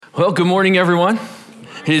Well, good morning, everyone.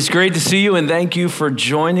 It is great to see you, and thank you for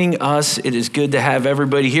joining us. It is good to have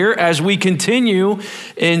everybody here as we continue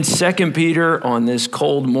in 2 Peter on this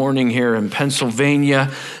cold morning here in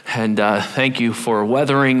Pennsylvania. And thank you for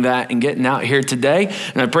weathering that and getting out here today.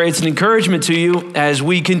 And I pray it's an encouragement to you as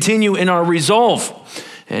we continue in our resolve.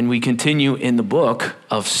 And we continue in the book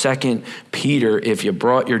of 2 Peter, if you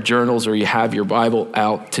brought your journals or you have your Bible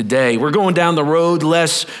out today. We're going down the road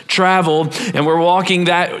less traveled, and we're walking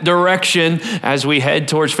that direction as we head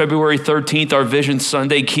towards February 13th, our Vision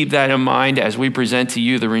Sunday. Keep that in mind as we present to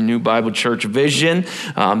you the Renewed Bible Church vision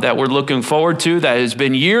that we're looking forward to, that has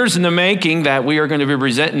been years in the making, that we are going to be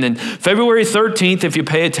presenting. And February 13th, if you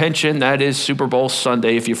pay attention, that is Super Bowl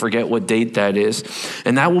Sunday, if you forget what date that is.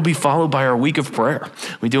 And that will be followed by our week of prayer.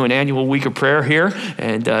 We do an annual week of prayer here,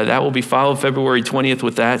 and that will be followed February 20th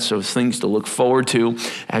with that, so things to look forward to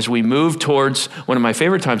as we move towards one of my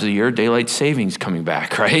favorite times of the year, daylight savings coming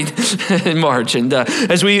back, right, in March. And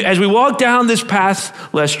as we walk down this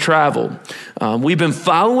path less traveled, we've been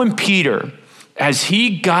following Peter as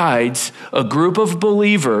he guides a group of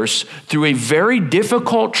believers through a very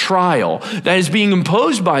difficult trial that is being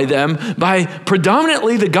imposed by them by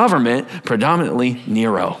predominantly the government, predominantly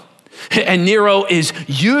Nero. And Nero is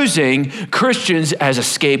using Christians as a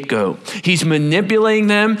scapegoat. He's manipulating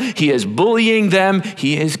them. He is bullying them.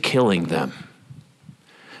 He is killing them.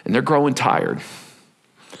 And they're growing tired.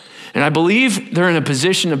 And I believe they're in a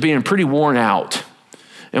position of being pretty worn out.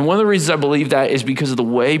 And one of the reasons I believe that is because of the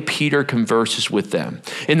way Peter converses with them.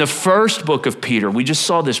 In the first book of Peter, we just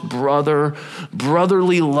saw this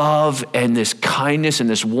brotherly love and this kindness and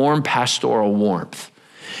this warm pastoral warmth.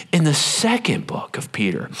 In the second book of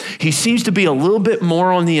Peter, he seems to be a little bit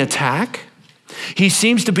more on the attack. He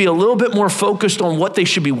seems to be a little bit more focused on what they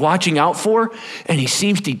should be watching out for, and he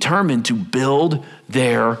seems determined to build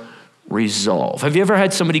their resolve. Have you ever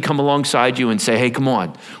had somebody come alongside you and say, hey, come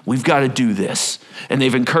on, we've got to do this, and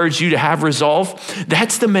they've encouraged you to have resolve?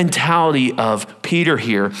 That's the mentality of Peter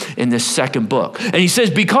here in this second book. And he says,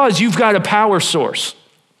 because you've got a power source.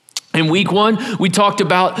 In week one, we talked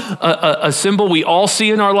about a symbol we all see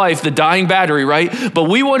in our life, the dying battery, right? But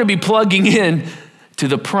we want to be plugging in to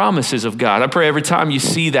the promises of God. I pray every time you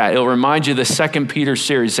see that, it'll remind you of the 2 Peter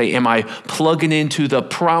series. Say, am I plugging into the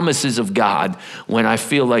promises of God when I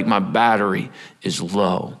feel like my battery is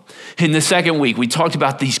low? In the second week, we talked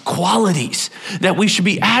about these qualities that we should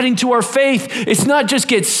be adding to our faith. It's not just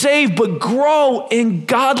get saved, but grow in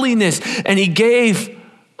godliness. And he gave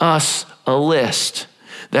us a list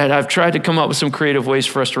that I've tried to come up with some creative ways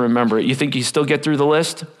for us to remember it. You think you still get through the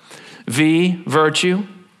list? V, virtue.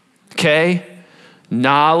 K,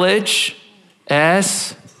 knowledge.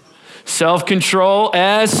 S, self-control.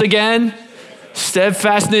 S again,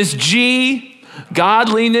 steadfastness. G,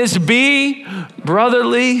 godliness. B,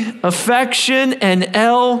 brotherly affection. And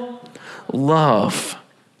L, love.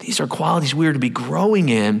 These are qualities we are to be growing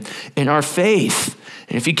in our faith.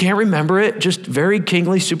 And if you can't remember it, just very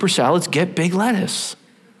kingly super salads, get big lettuce.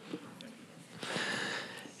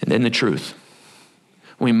 And then the truth.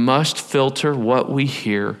 We must filter what we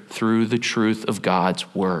hear through the truth of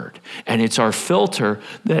God's word. And it's our filter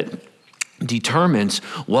that determines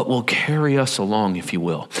what will carry us along, if you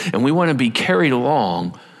will. And we want to be carried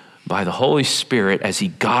along by the Holy Spirit as he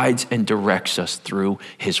guides and directs us through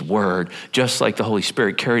his word, just like the Holy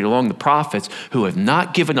Spirit carried along the prophets who have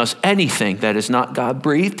not given us anything that is not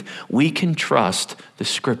God-breathed. We can trust the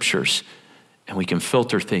scriptures, and we can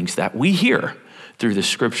filter things that we hear through the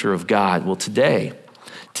scripture of God. Well, today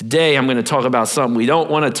I'm going to talk about something we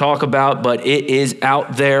don't want to talk about, but it is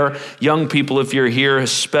out there. Young people, if you're here,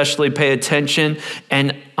 especially pay attention.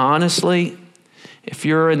 And honestly, if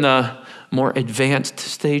you're in the more advanced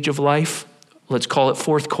stage of life, let's call it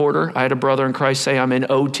fourth quarter. I had a brother in Christ say, I'm in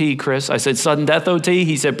OT, Chris. I said, sudden death OT?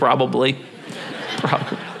 He said, probably.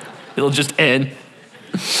 Probably. It'll just end.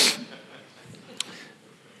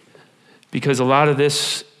 Because a lot of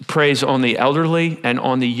this preys on the elderly and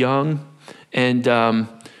on the young. And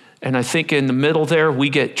I think in the middle there, we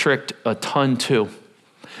get tricked a ton too.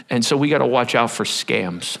 And so we got to watch out for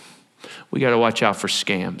scams. You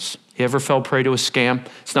ever fell prey to a scam?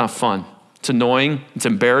 It's not fun. It's annoying. It's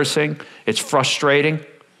embarrassing. It's frustrating.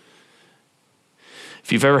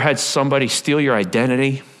 If you've ever had somebody steal your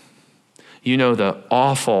identity, you know the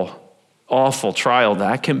awful, awful trial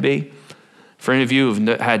that can be. For any of you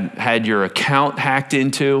who've had your account hacked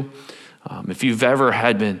into, if you've ever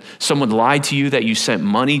had someone lied to you that you sent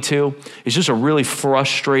money to, it's just a really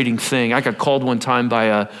frustrating thing. I got called one time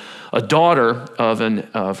by a daughter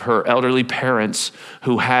of her elderly parents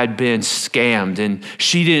who had been scammed, and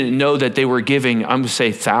she didn't know that they were giving, I'm going to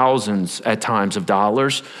say thousands at times of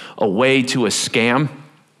dollars away to a scam.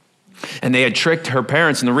 And they had tricked her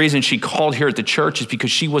parents. And the reason she called here at the church is because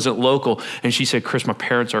she wasn't local. And she said, Chris, my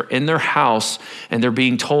parents are in their house and they're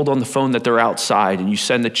being told on the phone that they're outside and you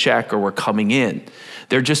send the check or we're coming in.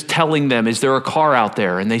 They're just telling them, is there a car out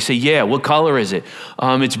there? And they say, yeah, what color is it?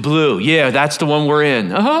 It's blue. Yeah, that's the one we're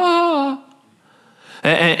in. Ah.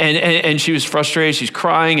 And she was frustrated. She's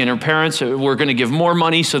crying, and her parents were going to give more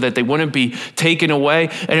money so that they wouldn't be taken away.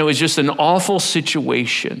 And it was just an awful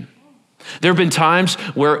situation. There have been times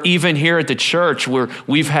where even here at the church where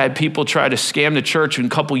we've had people try to scam the church. And a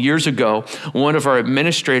couple years ago, one of our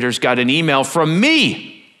administrators got an email from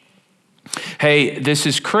me. Hey, this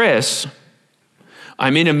is Chris.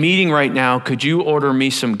 I'm in a meeting right now. Could you order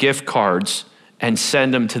me some gift cards and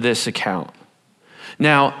send them to this account?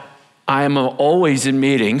 Now, I am always in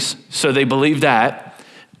meetings, so they believe that.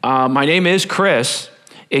 My name is Chris.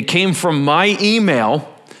 It came from my email.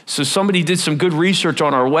 So somebody did some good research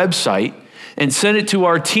on our website and sent it to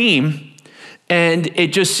our team, and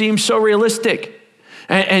it just seemed so realistic.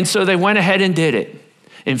 And so they went ahead and did it.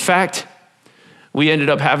 In fact, we ended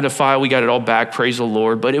up having to file. We got it all back, praise the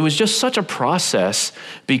Lord. But it was just such a process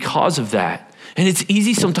because of that. And it's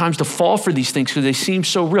easy sometimes to fall for these things because they seem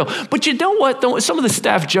so real. But you know what? Some of the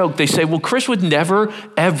staff joke. They say, well, Chris would never,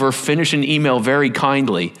 ever finish an email very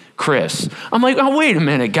kindly. Chris. I'm like, oh, wait a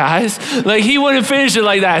minute, guys. Like, he wouldn't finish it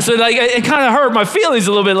like that. So, like, it kind of hurt my feelings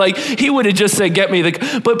a little bit. Like, he would have just said, get me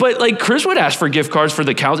the... But like, Chris would ask for gift cards for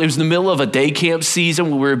the counselors. It was in the middle of a day camp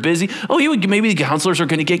season when we were busy. Oh, maybe the counselors are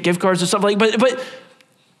going to get gift cards or something. But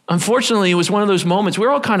unfortunately, it was one of those moments. We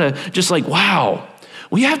were all kind of just like, wow.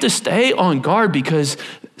 We have to stay on guard because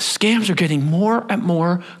scams are getting more and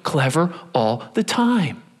more clever all the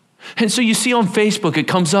time. And so you see on Facebook, it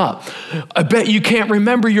comes up, I bet you can't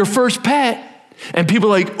remember your first pet. And people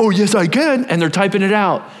are like, oh, yes, I can. And they're typing it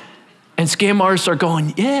out. And scam artists are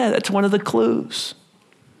going, yeah, that's one of the clues.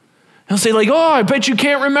 They'll say like, oh, I bet you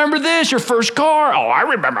can't remember this, your first car. Oh, I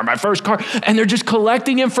remember my first car. And they're just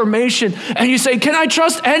collecting information. And you say, can I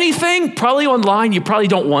trust anything? Probably online, you probably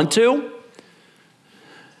don't want to.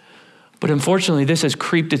 But unfortunately, this has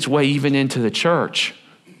creeped its way even into the church.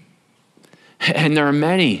 And there are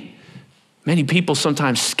many people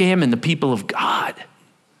sometimes scamming the people of God.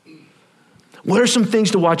 What are some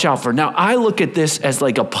things to watch out for? Now, I look at this as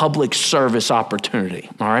like a public service opportunity,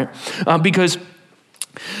 all right? Because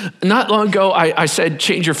not long ago, I said,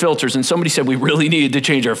 change your filters. And somebody said, we really needed to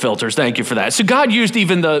change our filters. Thank you for that. So God used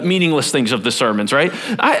even the meaningless things of the sermons, right?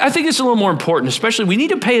 I think it's a little more important, especially we need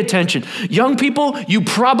to pay attention. Young people, you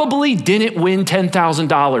probably didn't win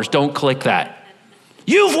 $10,000. Don't click that.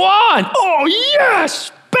 You've won. Oh,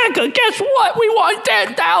 yes. Becca, guess what? We won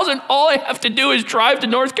 $10,000. All I have to do is drive to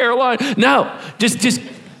North Carolina. No, just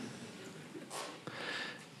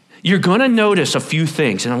you're going to notice a few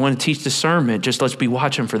things, and I want to teach discernment. Just let's be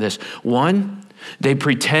watching for this. One, they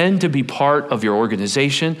pretend to be part of your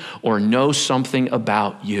organization or know something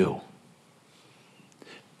about you.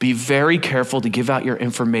 Be very careful to give out your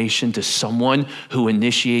information to someone who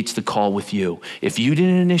initiates the call with you. If you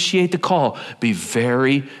didn't initiate the call, be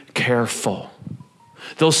very careful.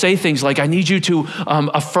 They'll say things like, I need you to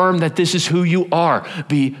affirm that this is who you are.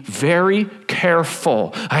 Be very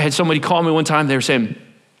careful. I had somebody call me one time. They were saying,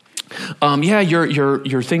 yeah,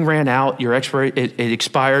 your thing ran out, your expiry, it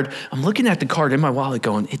expired. I'm looking at the card in my wallet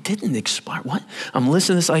going, it didn't expire. What? I'm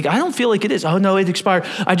listening to this like, I don't feel like it is. Oh no, it expired.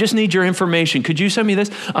 I just need your information. Could you send me this?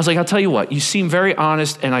 I was like, I'll tell you what, you seem very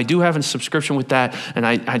honest and I do have a subscription with that and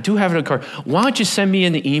I do have it in a card. Why don't you send me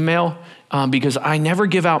an email? Because I never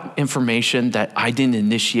give out information that I didn't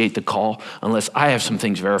initiate the call unless I have some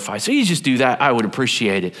things verified. So you just do that. I would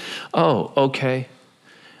appreciate it. Oh, okay.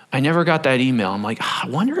 I never got that email. I'm like, I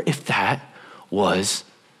wonder if that was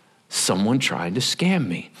someone trying to scam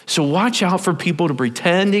me. So watch out for people to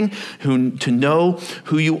pretending to know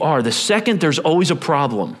who you are. The second, there's always a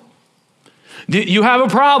problem. You have a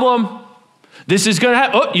problem. This is going to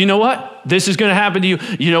happen. Oh, you know what? This is going to happen to you.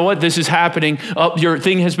 You know what? This is happening. Your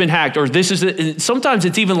thing has been hacked. Or this is, sometimes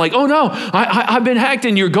it's even like, oh no, I've been hacked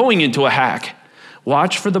and you're going into a hack.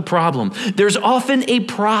 Watch for the problem. There's often a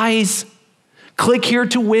prize. Click here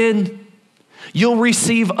to win. You'll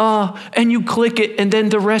receive and you click it, and then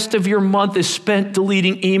the rest of your month is spent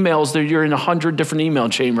deleting emails that you're in 100 different email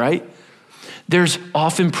chain, right? There's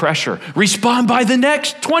often pressure. Respond by the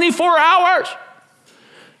next 24 hours.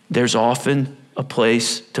 There's often a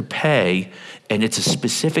place to pay, and it's a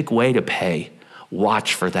specific way to pay.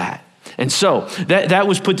 Watch for that. And so that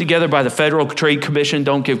was put together by the Federal Trade Commission.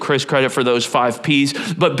 Don't give Chris credit for those 5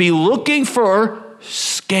 Ps, but be looking for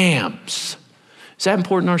scams. Is that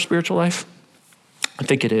important in our spiritual life? I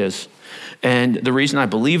think it is. And the reason I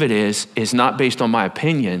believe it is not based on my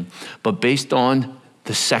opinion, but based on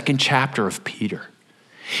the 2nd chapter of Peter.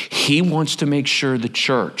 He wants to make sure the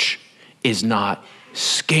church is not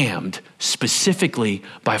scammed specifically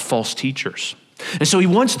by false teachers. And so he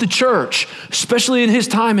wants the church, especially in his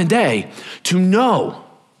time and day, to know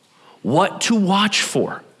what to watch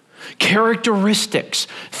for, characteristics,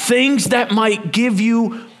 things that might give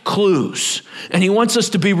you clues. And he wants us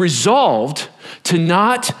to be resolved to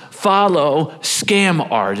not follow scam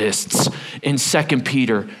artists in 2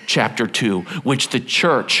 Peter chapter 2, which the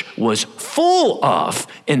church was full of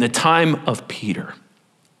in the time of Peter.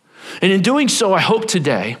 And in doing so, I hope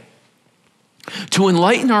today to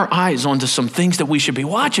enlighten our eyes onto some things that we should be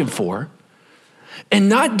watching for and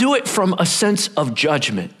not do it from a sense of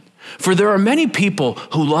judgment. For there are many people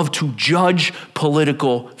who love to judge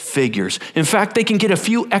political figures. In fact, they can get a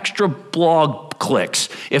few extra blog clicks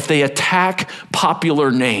if they attack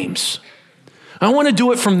popular names. I want to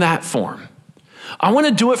do it from that form. I want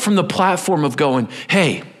to do it from the platform of going,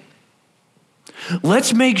 hey,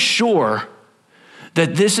 let's make sure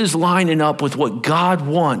that this is lining up with what God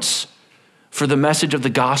wants for the message of the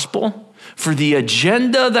gospel, for the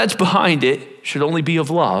agenda that's behind it should only be of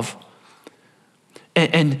love,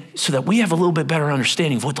 and so that we have a little bit better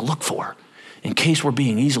understanding of what to look for in case we're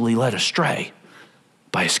being easily led astray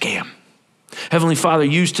by a scam. Heavenly Father,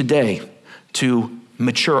 use today to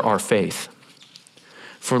mature our faith.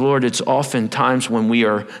 For Lord, it's often times when we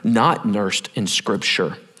are not nursed in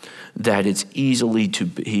Scripture that it's easily to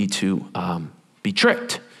be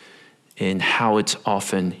tricked in how it's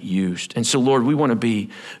often used. And so, Lord, we want to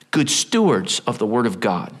be good stewards of the Word of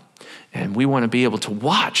God. And we want to be able to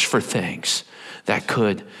watch for things that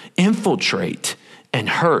could infiltrate and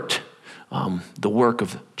hurt the work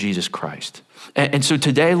of Jesus Christ. And so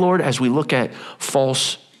today, Lord, as we look at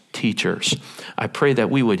false teachers, I pray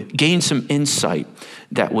that we would gain some insight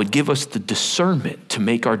that would give us the discernment to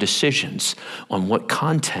make our decisions on what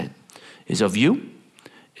content is of you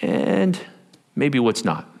and maybe what's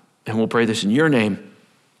not. And we'll pray this in your name.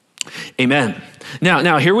 Amen.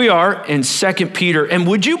 Now here we are in 2 Peter. And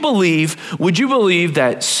would you believe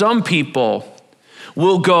that some people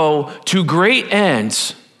will go to great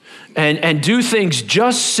ends and do things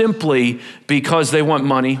just simply because they want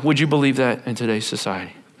money? Would you believe that in today's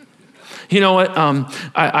society? You know what?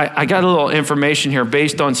 I got a little information here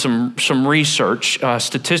based on some research,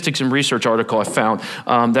 statistics and research article I found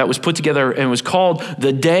that was put together and was called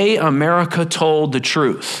 "The Day America Told the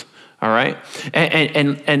Truth." All right,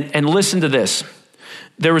 and listen to this.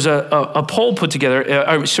 There was a poll put together.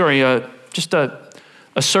 Just a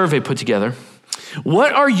survey put together.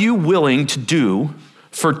 What are you willing to do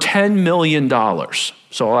for $10 million?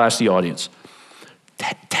 So I'll ask the audience.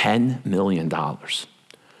 $10 million.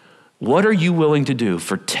 What are you willing to do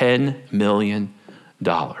for $10 million?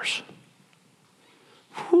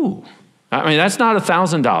 Whew. I mean, that's not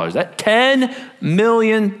 $1,000. That's $10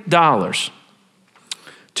 million.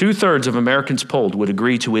 2/3 of Americans polled would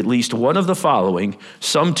agree to at least one of the following,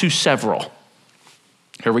 some to several.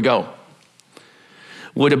 Here we go.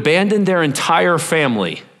 Would abandon their entire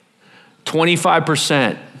family.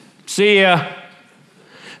 25%. See ya.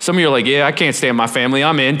 Some of you are like, yeah, I can't stand my family.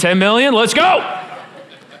 I'm in. 10 million, let's go.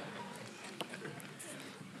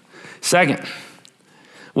 Second,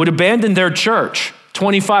 would abandon their church.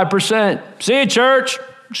 25%. See you, church.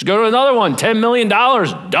 Just go to another one. $10 million.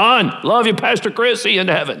 Done. Love you, Pastor Chris. See you in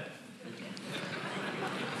heaven.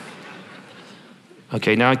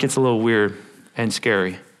 Okay, now it gets a little weird and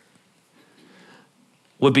scary.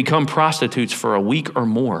 Would become prostitutes for a week or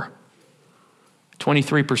more.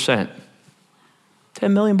 23%.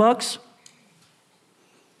 10 million bucks?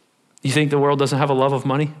 You think the world doesn't have a love of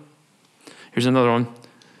money? Here's another one.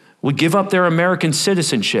 Would give up their American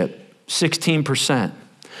citizenship. 16%.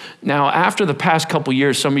 Now, after the past couple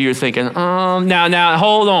years, some of you are thinking, now,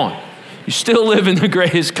 hold on. You still live in the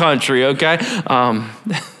greatest country, okay?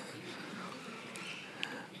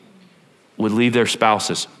 Would leave their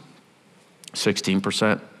spouses.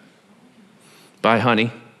 16%. Bye,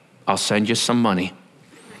 honey. I'll send you some money.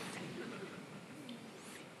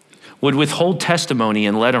 Would withhold testimony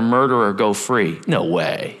and let a murderer go free. No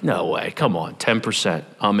way. Come on, 10%.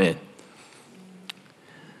 I'm in.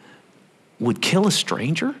 Would kill a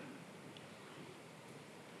stranger?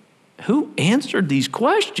 Who answered these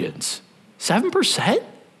questions? 7%?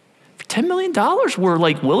 For $10 million, we're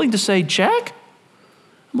like willing to say check?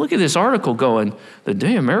 Look at this article going, the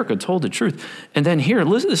day America told the truth. And then here,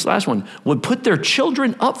 listen to this last one, would put their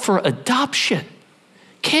children up for adoption.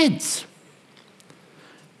 Kids.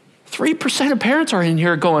 3% of parents are in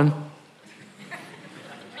here going,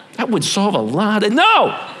 that would solve a lot of,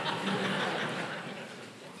 no.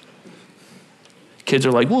 Kids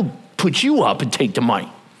are like, we'll put you up and take the money.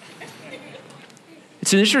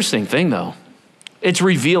 It's an interesting thing, though. It's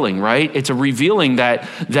revealing, right? It's a revealing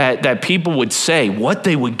that people would say what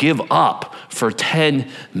they would give up for $10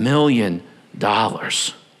 million.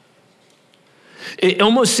 It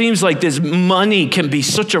almost seems like this money can be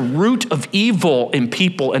such a root of evil in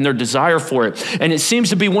people and their desire for it. And it seems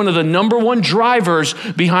to be one of the number one drivers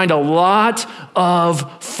behind a lot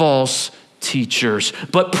of false teachers.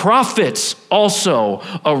 But prophets also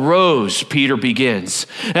arose, Peter begins.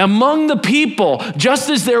 Among the people, just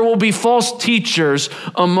as there will be false teachers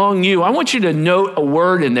among you. I want you to note a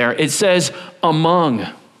word in there. It says among.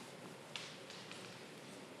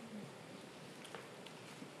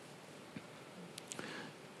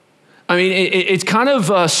 I mean, it's kind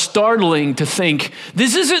of startling to think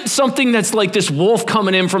this isn't something that's like this wolf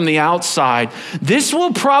coming in from the outside. This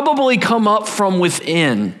will probably come up from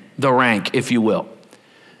within the rank, if you will.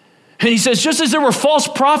 And he says, just as there were false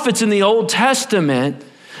prophets in the Old Testament,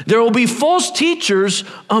 there will be false teachers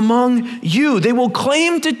among you. They will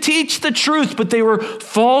claim to teach the truth, but they were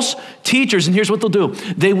false teachers. And here's what they'll do.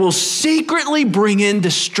 They will secretly bring in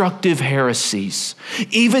destructive heresies,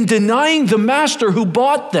 even denying the master who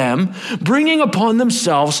bought them, bringing upon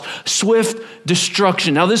themselves swift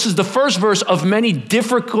destruction. Now, this is the first verse of many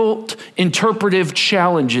difficult interpretive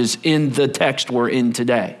challenges in the text we're in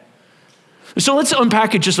today. So let's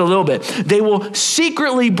unpack it just a little bit. They will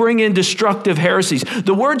secretly bring in destructive heresies.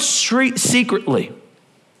 The word secretly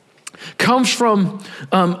comes from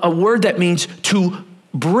a word that means to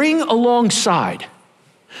bring alongside,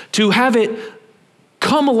 to have it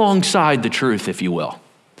come alongside the truth, if you will.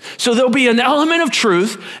 So there'll be an element of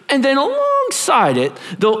truth, and then alongside it,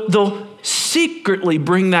 they'll secretly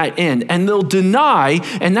bring that in, and they'll deny,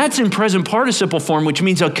 and that's in present participle form, which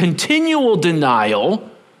means a continual denial,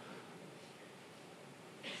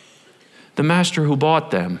 the master who bought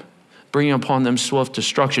them, bringing upon them swift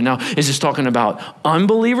destruction. Now, is this talking about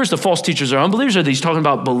unbelievers? The false teachers are unbelievers, or are these talking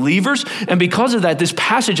about believers? And because of that, this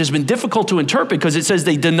passage has been difficult to interpret because it says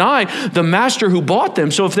they deny the master who bought them.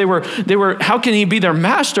 So if they were, how can he be their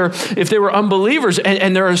master if they were unbelievers?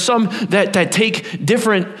 And there are some that take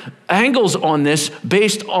different angles on this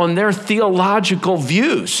based on their theological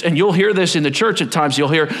views. And you'll hear this in the church at times. You'll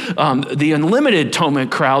hear the Unlimited Atonement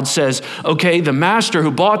crowd says, okay, the master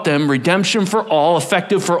who bought them, redemption for all,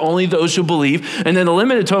 effective for only those who believe. And then the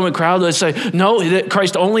Limited Atonement crowd, let's say, no, that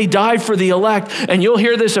Christ only died for the elect. And you'll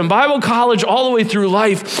hear this in Bible college all the way through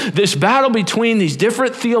life, this battle between these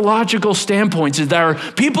different theological standpoints.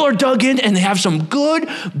 People are dug in and they have some good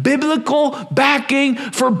biblical backing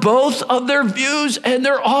for both of their views, and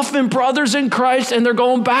they're often brothers in Christ, and they're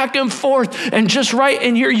going back and forth. And just right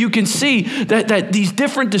in here, you can see that these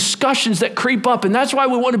different discussions that creep up. And that's why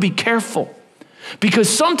we want to be careful, because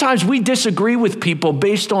sometimes we disagree with people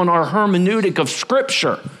based on our hermeneutic of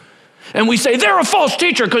Scripture. And we say, they're a false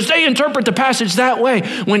teacher because they interpret the passage that way,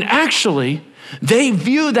 when actually they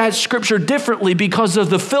view that Scripture differently because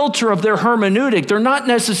of the filter of their hermeneutic. They're not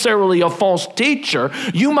necessarily a false teacher.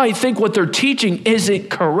 You might think what they're teaching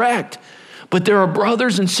isn't correct, but there are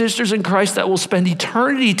brothers and sisters in Christ that will spend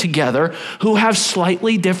eternity together who have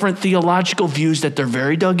slightly different theological views that they're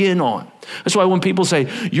very dug in on. That's why when people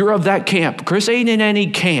say, you're of that camp, Chris ain't in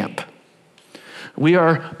any camp. We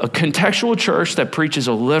are a contextual church that preaches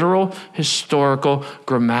a literal, historical,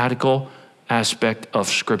 grammatical aspect of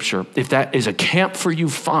Scripture. If that is a camp for you,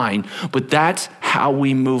 fine, but that's how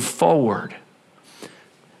we move forward.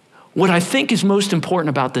 What I think is most important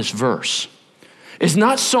about this verse is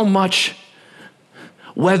not so much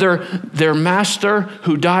whether their master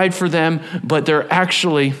who died for them, but they're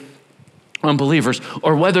actually unbelievers,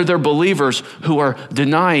 or whether they're believers who are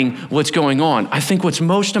denying what's going on. I think what's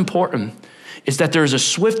most important is that there's a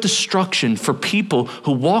swift destruction for people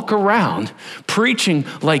who walk around preaching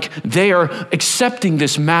like they are accepting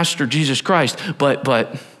this master, Jesus Christ,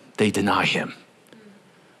 but they deny him.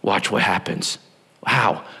 Watch what happens.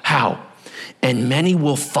 How? And many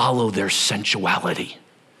will follow their sensuality.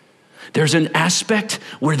 There's an aspect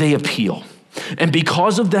where they appeal. And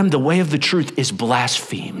because of them, the way of the truth is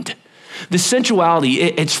blasphemed. The sensuality,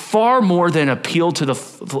 it's far more than appeal to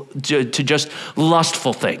just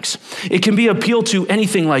lustful things. It can be appeal to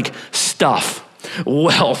anything like stuff,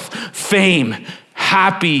 wealth, fame,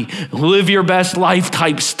 happy, live your best life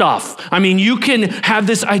type stuff. I mean, you can have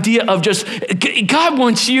this idea of just, God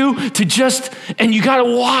wants you to just, and you got to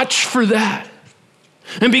watch for that.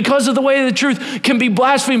 And because of the way the truth can be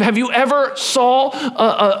blasphemed, have you ever saw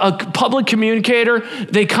a public communicator?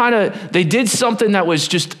 They did something that was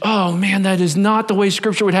just, oh man, that is not the way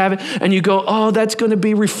Scripture would have it. And you go, oh, that's going to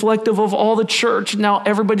be reflective of all the church. Now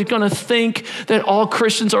everybody's going to think that all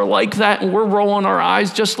Christians are like that, and we're rolling our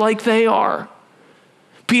eyes just like they are.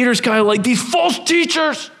 Peter's kind of like, these false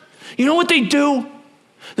teachers, you know what they do?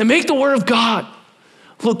 They make the word of God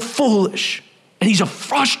look foolish. And he's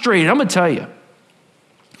frustrated. I'm going to tell you.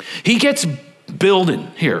 He gets building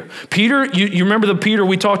here. Peter, you remember the Peter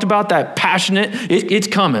we talked about, that passionate? It's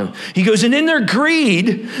coming. He goes, and in their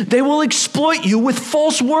greed, they will exploit you with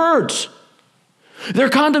false words. Their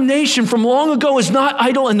condemnation from long ago is not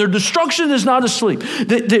idle, and their destruction is not asleep.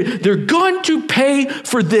 They're going to pay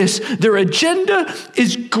for this. Their agenda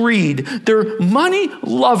is greed. They're money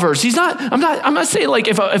lovers. I'm not saying like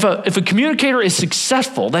if a communicator is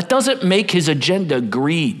successful, that doesn't make his agenda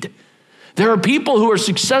greed. There are people who are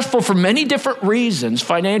successful for many different reasons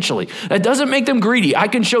financially. That doesn't make them greedy. I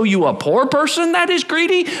can show you a poor person that is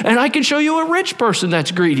greedy, and I can show you a rich person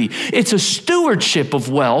that's greedy. It's a stewardship of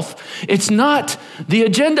wealth. It's not the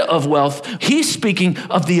agenda of wealth. He's speaking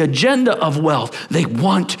of the agenda of wealth. They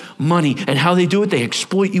want money, and how they do it, they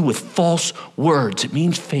exploit you with false words. It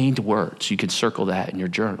means feigned words. You can circle that in your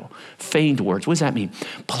journal. Feigned words. What does that mean?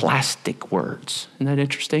 Plastic words. Isn't that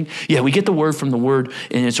interesting? Yeah, we get the word from the word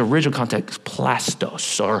in its original context,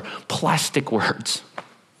 plastos, or plastic words.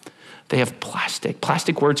 They have plastic.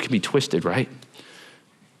 Plastic words can be twisted, right?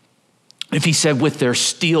 If he said with their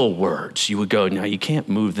steel words, you would go, no, you can't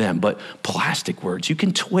move them. But plastic words, you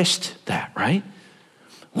can twist that, right?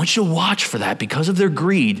 I want you to watch for that. Because of their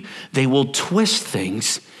greed, they will twist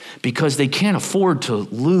things because they can't afford to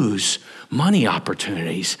lose money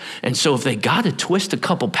opportunities. And so if they got to twist a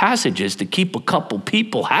couple passages to keep a couple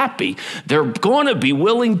people happy, they're going to be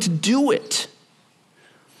willing to do it.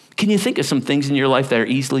 Can you think of some things in your life that are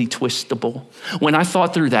easily twistable? When I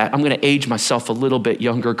thought through that, I'm going to age myself a little bit,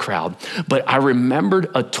 younger crowd, but I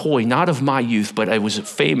remembered a toy, not of my youth, but it was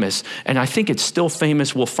famous, and I think it's still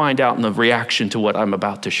famous. We'll find out in the reaction to what I'm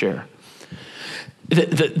about to share.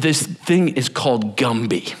 This thing is called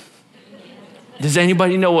Gumby. Does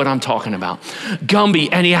anybody know what I'm talking about? Gumby,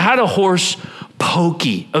 and he had a horse,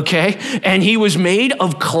 Pokey, okay? And he was made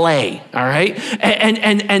of clay, all right?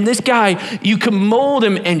 And this guy, you can mold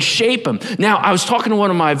him and shape him. Now, I was talking to one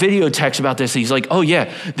of my video techs about this. He's like, oh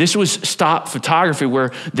yeah, this was stop photography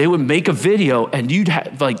where they would make a video and you'd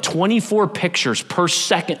have like 24 pictures per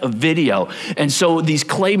second of video. And so these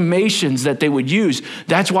claymations that they would use,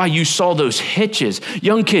 that's why you saw those hitches.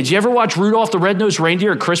 Young kids, you ever watch Rudolph the Red-Nosed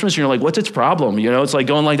Reindeer at Christmas and you're like, what's its problem? You know, it's like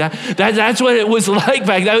going like that. That's what it was like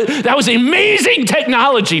back then. That was amazing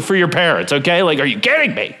technology for your parents, okay? Like, are you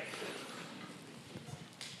kidding me?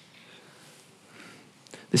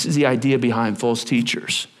 This is the idea behind false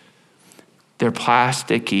teachers. They're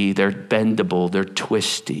plasticky, they're bendable, they're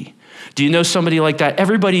twisty. Do you know somebody like that?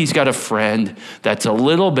 Everybody's got a friend that's a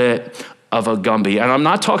little bit of a Gumby. And I'm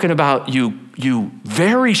not talking about you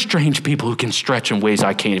very strange people who can stretch in ways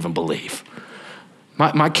I can't even believe.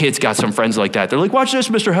 My kids got some friends like that. They're like, watch this,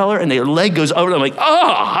 Mr. Heller, and their leg goes over. I'm like,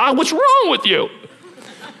 what's wrong with you?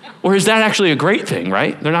 Or is that actually a great thing,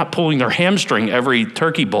 right? They're not pulling their hamstring every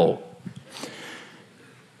turkey bowl.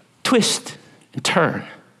 Twist and turn.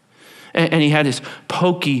 And he had his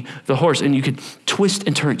Pokey, the horse, and you could twist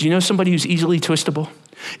and turn. Do you know somebody who's easily twistable?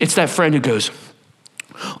 It's that friend who goes,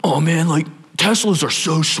 oh man, like Teslas are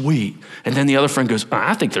so sweet. And then the other friend goes,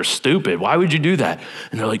 I think they're stupid. Why would you do that?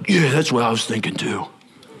 And they're like, yeah, that's what I was thinking too.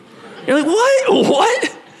 You're like,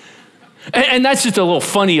 what? And that's just a little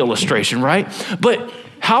funny illustration, right? But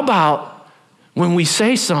how about when we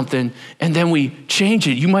say something and then we change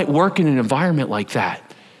it? You might work in an environment like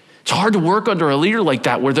that. It's hard to work under a leader like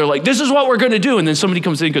that where they're like, this is what we're going to do. And then somebody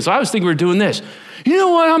comes in and goes, I was thinking we were doing this. You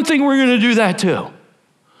know what? I'm thinking we're going to do that too.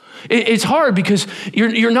 It's hard because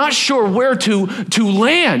you're not sure where to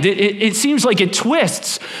land. It seems like it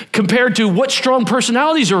twists compared to what strong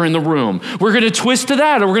personalities are in the room. We're going to twist to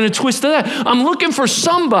that, or we're going to twist to that. I'm looking for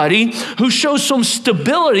somebody who shows some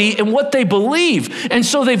stability in what they believe. And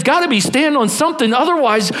so they've got to be standing on something.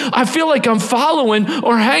 Otherwise, I feel like I'm following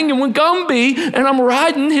or hanging with Gumby and I'm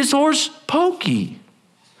riding his horse Pokey.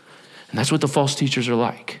 And that's what the false teachers are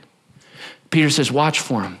like. Peter says, watch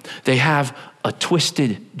for them. They have a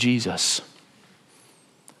twisted Jesus.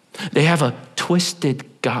 They have a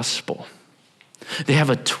twisted gospel. They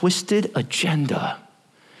have a twisted agenda,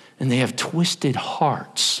 and they have twisted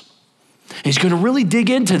hearts. He's going to really dig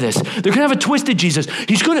into this. They're going to have a twisted Jesus.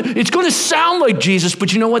 It's going to sound like Jesus,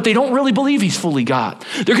 but you know what? They don't really believe he's fully God.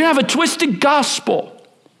 They're going to have a twisted gospel.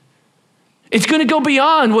 It's going to go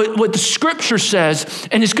beyond what the scripture says,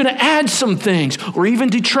 and it's going to add some things or even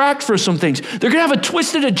detract for some things. They're going to have a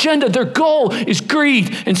twisted agenda. Their goal is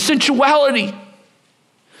greed and sensuality.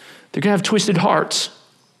 They're going to have twisted hearts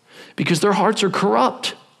because their hearts are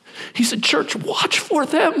corrupt. He said, church, watch for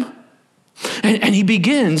them. And he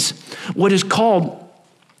begins what is called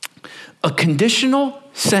a conditional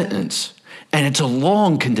sentence, and it's a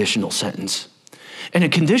long conditional sentence. And a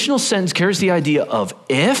conditional sentence carries the idea of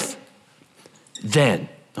if, then,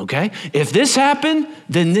 okay? If this happened,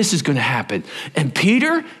 then this is going to happen. And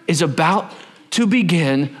Peter is about to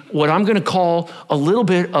begin what I'm going to call a little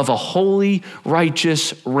bit of a holy,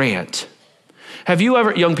 righteous rant.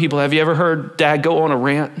 Young people, have you ever heard dad go on a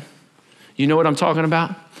rant? You know what I'm talking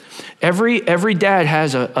about? Every dad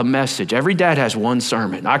has a message. Every dad has one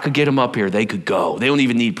sermon. I could get them up here. They could go. They don't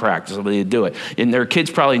even need practice. They do it. And their kids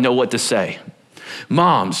probably know what to say.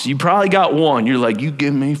 Moms, you probably got one. You're like, you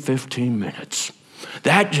give me 15 minutes.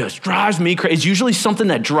 That just drives me crazy. It's usually something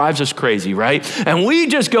that drives us crazy, right? And we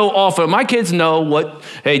just go off of it. My kids know what,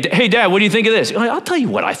 hey, Dad, what do you think of this? I'll tell you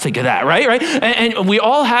what I think of that, right? And we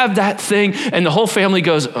all have that thing, and the whole family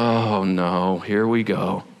goes, oh, no, here we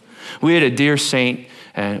go. We had a dear saint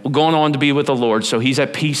and going on to be with the Lord, so he's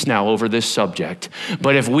at peace now over this subject.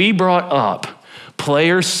 But if we brought up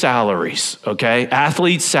players' salaries, okay,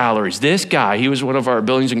 athletes' salaries, this guy, he was one of our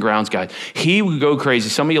buildings and grounds guys, he would go crazy.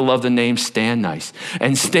 Some of you love the name Stan Nice.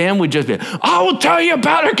 And Stan would just be, I will tell you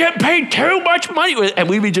about it, get paid too much money. And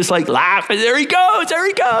we'd be just like laughing, there he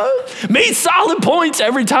goes. Made solid points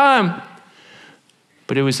every time.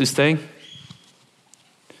 But it was this thing.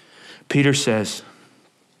 Peter says,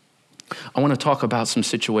 I want to talk about some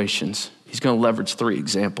situations. He's going to leverage 3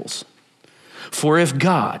 examples. For if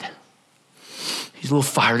God, he's a little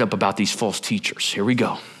fired up about these false teachers. Here we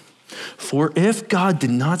go. For if God did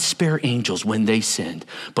not spare angels when they sinned,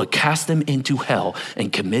 but cast them into hell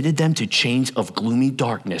and committed them to chains of gloomy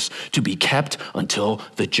darkness to be kept until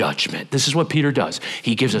the judgment. This is what Peter does.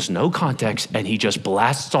 He gives us no context and he just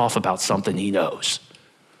blasts off about something he knows.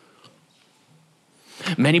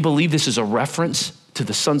 Many believe this is a reference to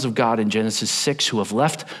the sons of God in Genesis 6 who have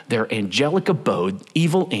left their angelic abode,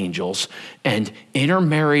 evil angels, and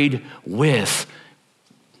intermarried with,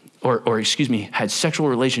 had sexual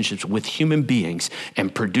relationships with human beings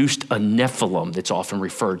and produced a Nephilim that's often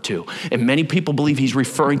referred to. And many people believe he's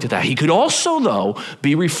referring to that. He could also, though,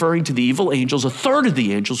 be referring to the evil angels, a third of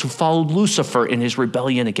the angels who followed Lucifer in his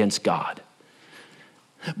rebellion against God.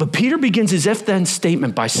 But Peter begins his if-then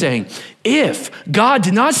statement by saying, if God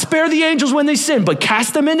did not spare the angels when they sinned, but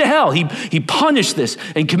cast them into hell, he punished this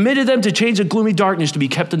and committed them to chains of gloomy darkness to be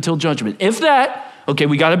kept until judgment. If that, okay,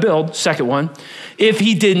 we got to build, second one. If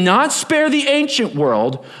he did not spare the ancient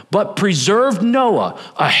world, but preserved Noah,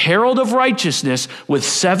 a herald of righteousness, with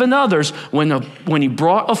 7 others when he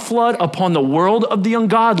brought a flood upon the world of the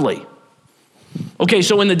ungodly. Okay,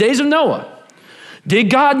 so in the days of Noah,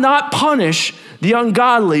 did God not punish the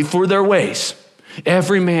ungodly for their ways?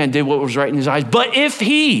 Every man did what was right in his eyes. But if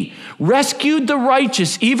he rescued the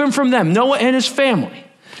righteous, even from them, Noah and his family,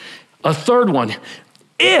 a third one,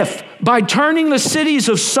 if by turning the cities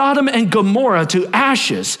of Sodom and Gomorrah to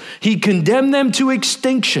ashes, he condemned them to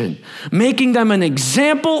extinction, making them an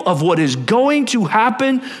example of what is going to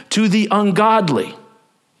happen to the ungodly.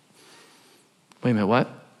 Wait a minute,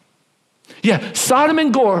 what? Yeah, Sodom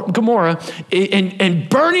and Gomorrah and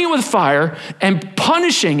burning it with fire and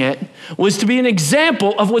punishing it was to be an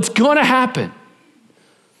example of what's going to happen.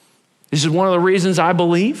 This is one of the reasons I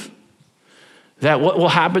believe that what will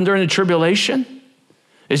happen during the tribulation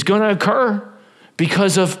is going to occur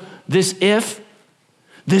because of this if.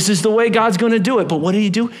 This is the way God's going to do it. But what did he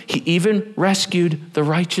do? He even rescued the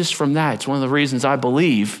righteous from that. It's one of the reasons I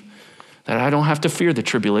believe that I don't have to fear the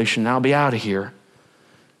tribulation. I'll be out of here.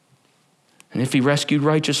 And if he rescued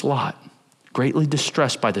righteous Lot, greatly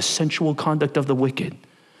distressed by the sensual conduct of the wicked,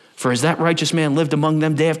 for as that righteous man lived among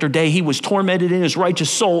them day after day, he was tormented in his righteous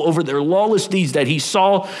soul over their lawless deeds that he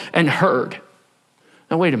saw and heard.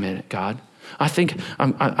 Now, wait a minute, God. Wait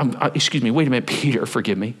a minute, Peter,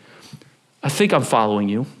 forgive me. I think I'm following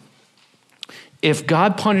you. If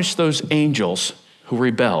God punished those angels who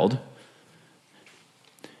rebelled,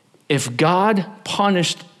 if God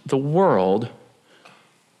punished the world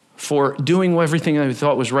for doing everything that he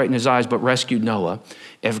thought was right in his eyes, but rescued Noah,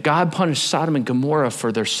 if God punished Sodom and Gomorrah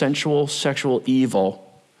for their sensual, sexual evil,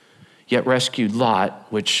 yet rescued Lot,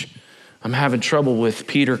 which I'm having trouble with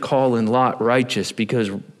Peter calling Lot righteous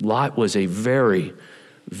because Lot was a very,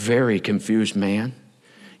 very confused man,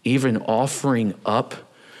 even offering up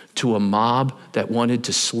to a mob that wanted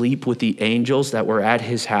to sleep with the angels that were at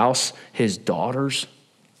his house, his daughters.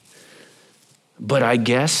 But I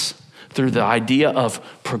guess through the idea of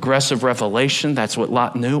progressive revelation, that's what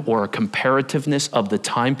Lot knew, or a comparativeness of the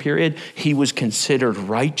time period, he was considered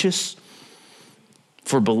righteous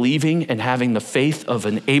for believing and having the faith of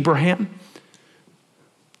an Abraham.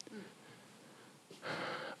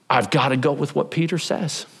 I've got to go with what Peter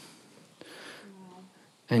says.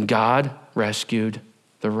 And God rescued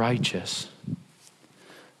the righteous.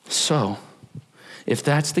 So, if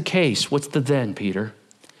that's the case, what's the then, Peter?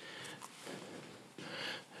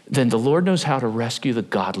 Then the Lord knows how to rescue the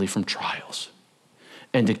godly from trials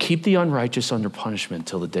and to keep the unrighteous under punishment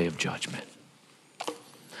till the day of judgment.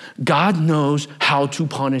 God knows how to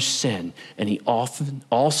punish sin, and he often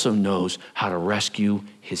also knows how to rescue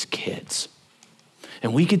his kids.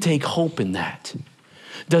 And we can take hope in that.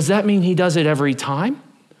 Does that mean he does it every time?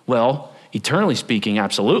 Well, eternally speaking,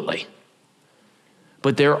 absolutely.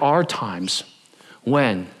 But there are times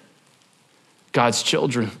when God's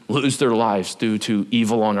children lose their lives due to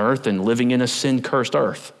evil on earth and living in a sin-cursed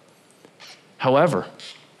earth. However,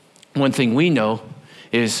 one thing we know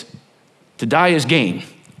is to die is gain,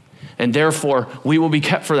 and therefore we will be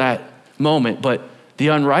kept for that moment. But the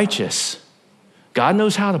unrighteous, God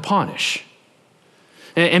knows how to punish.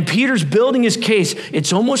 And Peter's building his case.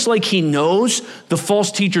 It's almost like he knows the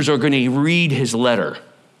false teachers are going to read his letter.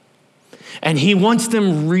 And he wants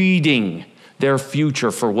them reading their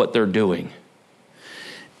future for what they're doing.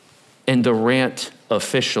 And the rant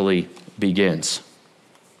officially begins.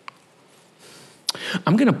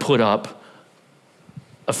 I'm going to put up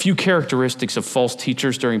a few characteristics of false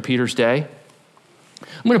teachers during Peter's day.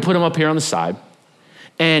 I'm going to put them up here on the side.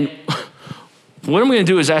 And what I'm going to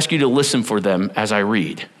do is ask you to listen for them as I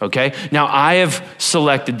read, okay? Now, I have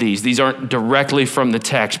selected these. These aren't directly from the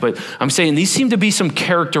text, but I'm saying these seem to be some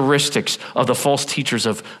characteristics of the false teachers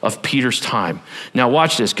of Peter's time. Now,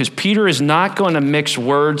 watch this, because Peter is not going to mix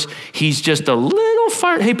words. He's just a little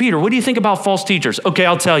far. Hey, Peter, what do you think about false teachers? Okay,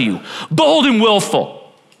 I'll tell you. Bold and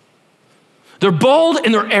willful. They're bold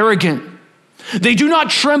and they're arrogant. They do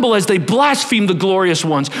not tremble as they blaspheme the glorious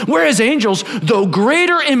ones, whereas angels, though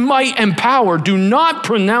greater in might and power, do not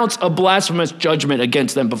pronounce a blasphemous judgment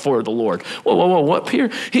against them before the Lord. Whoa, what,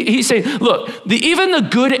 Peter? He's saying, look, even the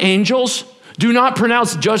good angels do not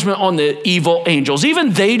pronounce judgment on the evil angels.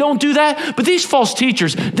 Even they don't do that, but these false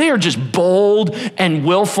teachers, they are just bold and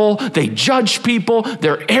willful. They judge people.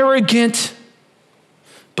 They're arrogant.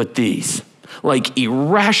 But these, like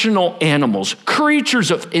irrational animals,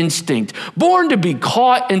 creatures of instinct, born to be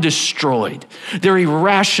caught and destroyed. They're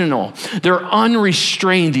irrational. They're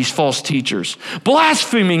unrestrained, these false teachers,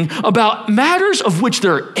 blaspheming about matters of which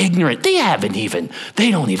they're ignorant. They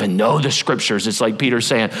don't even know the scriptures. It's like Peter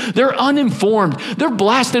saying, they're uninformed. They're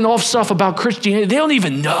blasting off stuff about Christianity. They don't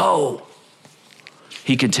even know.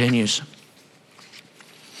 He continues.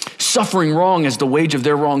 Suffering wrong as the wage of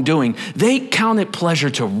their wrongdoing, they count it pleasure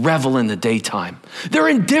to revel in the daytime. They're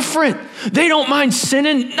indifferent. They don't mind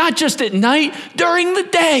sinning, not just at night, during the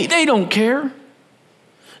day. They don't care.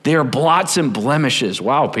 They are blots and blemishes.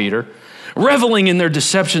 Wow, Peter. Reveling in their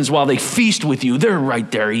deceptions while they feast with you. They're right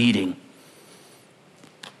there eating.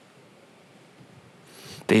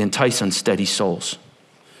 They entice unsteady souls.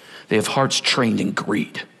 They have hearts trained in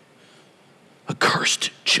greed.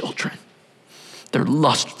 Accursed children. They're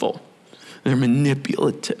lustful. They're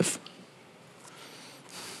manipulative.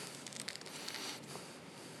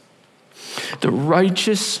 The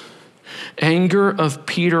righteous anger of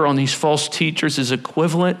Peter on these false teachers is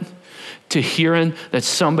equivalent to hearing that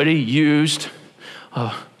somebody used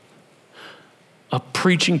a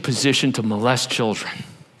preaching position to molest children.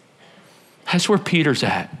 That's where Peter's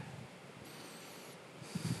at.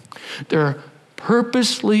 They're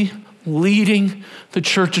purposely leading the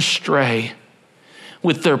church astray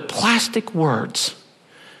with their plastic words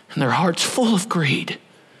and their hearts full of greed,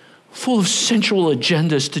 full of sensual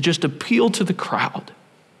agendas to just appeal to the crowd.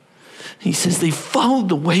 He says they followed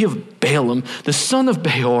the way of Balaam, the son of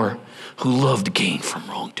Beor, who loved gain from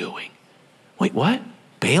wrongdoing. Wait, what?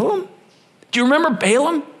 Balaam? Do you remember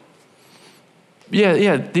Balaam?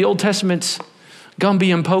 Yeah, the Old Testament's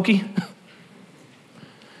Gumby and Pokey.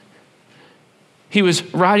 He was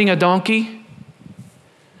riding a donkey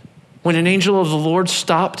when an angel of the Lord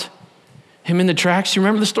stopped him in the tracks. You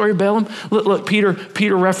remember the story of Balaam? Look,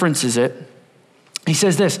 Peter references it. He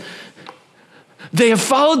says this, They have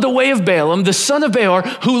followed the way of Balaam, the son of Beor,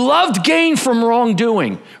 who loved gain from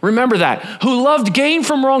wrongdoing. Remember that. Who loved gain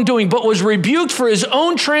from wrongdoing, but was rebuked for his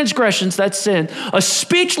own transgressions, that's sin. A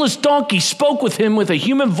speechless donkey spoke with him with a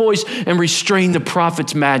human voice and restrained the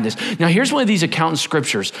prophet's madness. Now, here's one of these accountant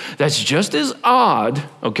scriptures that's just as odd,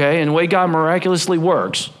 okay, in the way God miraculously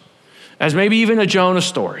works, as maybe even a Jonah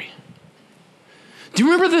story. Do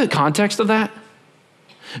you remember the context of that?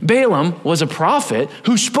 Balaam was a prophet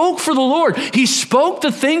who spoke for the Lord. He spoke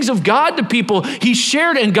the things of God to people. He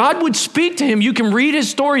shared, and God would speak to him. You can read his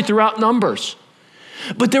story throughout Numbers.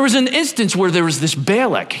 But there was an instance where there was this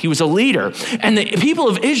Balak. He was a leader, and the people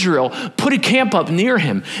of Israel put a camp up near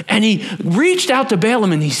him. And he reached out to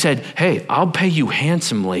Balaam and he said, hey, I'll pay you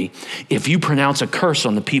handsomely if you pronounce a curse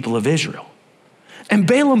on the people of Israel. And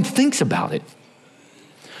Balaam thinks about it,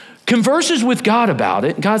 converses with God about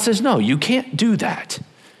it. God says, no, you can't do that.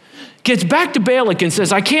 Gets back to Balak and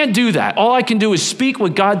says, I can't do that. All I can do is speak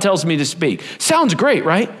what God tells me to speak. Sounds great,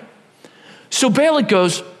 right? So Balak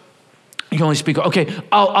goes, you can only speak, okay,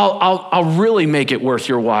 I'll really make it worth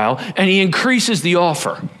your while. And he increases the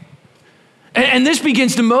offer. And this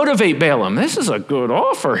begins to motivate Balaam. This is a good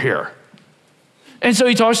offer here. And so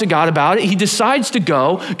he talks to God about it. He decides to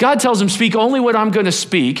go. God tells him, speak only what I'm going to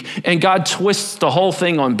speak. And God twists the whole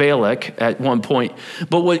thing on Balak at one point.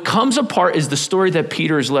 But what comes apart is the story that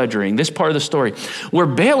Peter is ledgering, this part of the story, where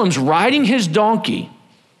Balaam's riding his donkey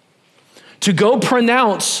to go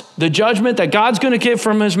pronounce the judgment that God's going to give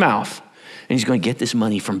from his mouth. And he's going to get this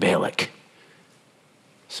money from Balak.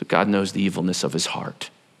 So God knows the evilness of his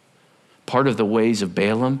heart. Part of the ways of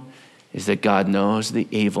Balaam is that God knows the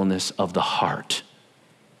evilness of the heart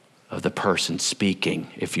of the person speaking,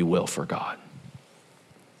 if you will, for God.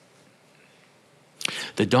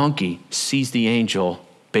 The donkey sees the angel,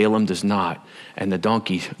 Balaam does not, and the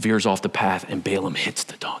donkey veers off the path and Balaam hits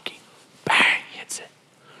the donkey. Bang, hits it.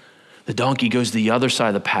 The donkey goes to the other side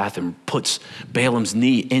of the path and puts Balaam's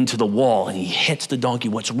knee into the wall and he hits the donkey.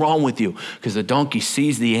 What's wrong with you? Because the donkey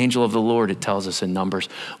sees the angel of the Lord, it tells us in Numbers,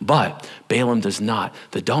 but Balaam does not.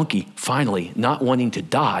 The donkey finally not wanting to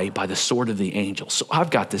die by the sword of the angel. So I've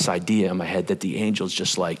got this idea in my head that the angel's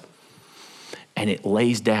just like, and it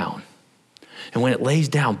lays down. And when it lays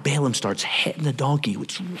down, Balaam starts hitting the donkey.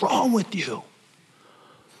 What's wrong with you?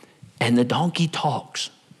 And the donkey talks.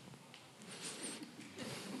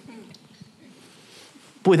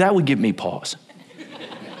 Boy, that would give me pause.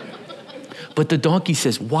 But the donkey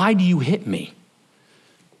says, why do you hit me?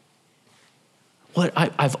 What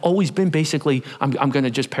I've always been basically, I'm going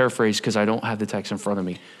to just paraphrase because I don't have the text in front of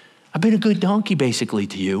me. I've been a good donkey basically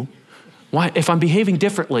to you. Why? If I'm behaving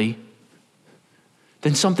differently,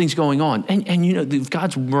 then something's going on. And you know,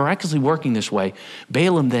 God's miraculously working this way.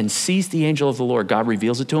 Balaam then sees the angel of the Lord. God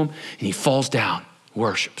reveals it to him and he falls down,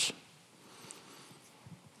 worships.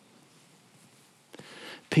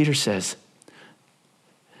 Peter says,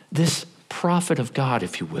 this prophet of God,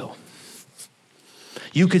 if you will,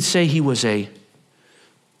 you could say he was a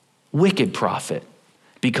wicked prophet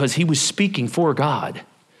because he was speaking for God,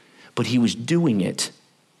 but he was doing it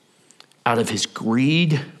out of his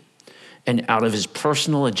greed and out of his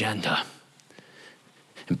personal agenda.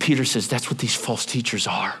 And Peter says, that's what these false teachers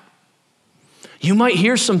are. You might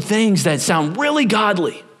hear some things that sound really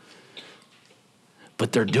godly,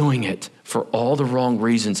 but they're doing it for all the wrong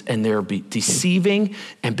reasons, and they're deceiving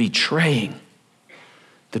and betraying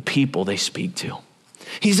the people they speak to.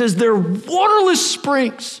 He says they're waterless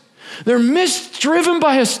springs. They're mist driven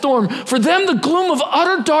by a storm. For them, the gloom of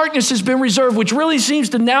utter darkness has been reserved, which really seems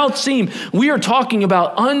to now seem we are talking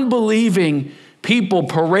about unbelieving people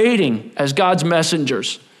parading as God's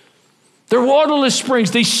messengers. They're waterless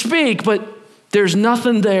springs. They speak, but there's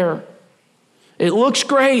nothing there. It looks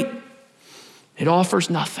great. It offers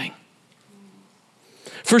nothing.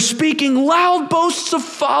 For speaking loud boasts of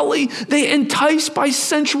folly, they entice by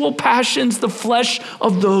sensual passions the flesh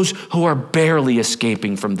of those who are barely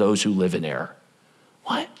escaping from those who live in error.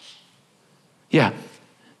 What? Yeah.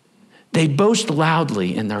 They boast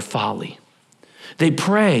loudly in their folly. They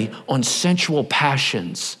prey on sensual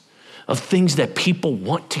passions of things that people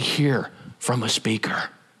want to hear from a speaker.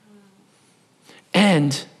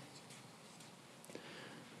 And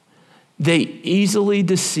they easily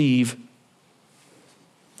deceive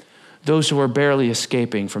those who are barely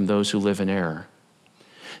escaping from those who live in error.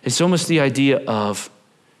 It's almost the idea of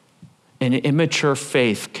an immature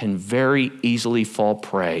faith can very easily fall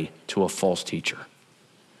prey to a false teacher.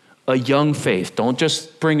 A young faith, don't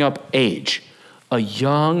just bring up age. A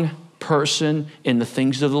young person in the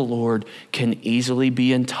things of the Lord can easily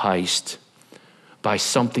be enticed by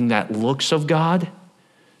something that looks of God,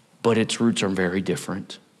 but its roots are very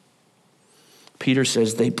different. Peter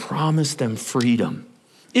says they promised them freedom.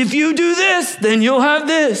 If you do this, then you'll have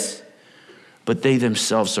this. But they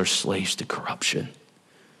themselves are slaves to corruption.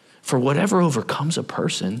 For whatever overcomes a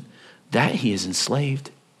person, that he is enslaved.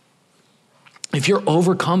 If you're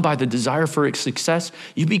overcome by the desire for success,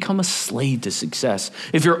 you become a slave to success.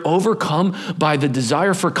 If you're overcome by the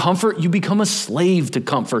desire for comfort, you become a slave to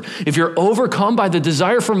comfort. If you're overcome by the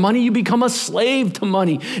desire for money, you become a slave to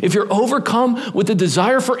money. If you're overcome with the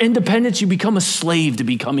desire for independence, you become a slave to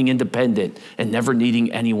becoming independent and never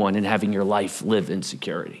needing anyone and having your life live in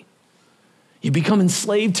security. You become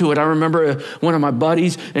enslaved to it. I remember one of my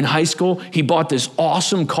buddies in high school, he bought this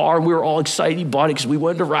awesome car. We were all excited. He bought it because we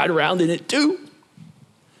wanted to ride around in it too.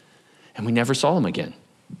 And we never saw him again.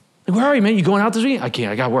 Like, where are you, man? You going out this week? I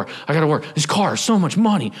can't. I got to work. This car is so much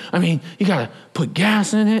money. I mean, you got to put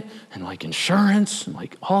gas in it and like insurance and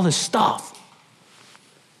like all this stuff.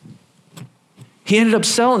 He ended up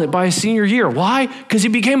selling it by his senior year. Why? Because he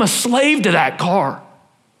became a slave to that car.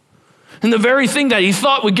 And the very thing that he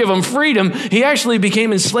thought would give him freedom, he actually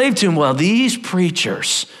became enslaved to him. Well, these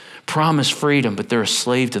preachers promise freedom, but they're a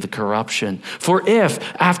slave to the corruption. For if,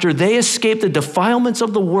 after they escape the defilements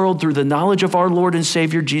of the world through the knowledge of our Lord and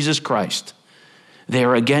Savior Jesus Christ, they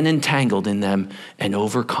are again entangled in them and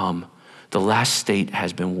overcome, the last state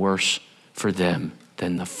has been worse for them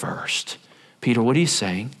than the first. Peter, what are you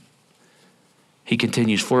saying? He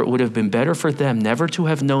continues, for it would have been better for them never to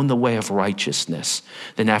have known the way of righteousness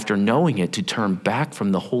than after knowing it to turn back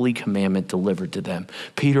from the holy commandment delivered to them.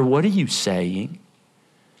 Peter, what are you saying?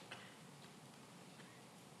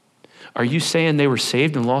 Are you saying they were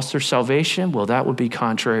saved and lost their salvation? Well, that would be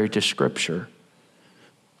contrary to Scripture.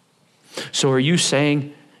 So are you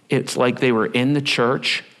saying it's like they were in the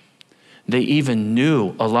church, they even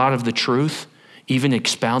knew a lot of the truth, even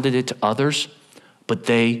expounded it to others, but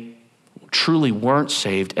they truly weren't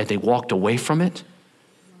saved and they walked away from it?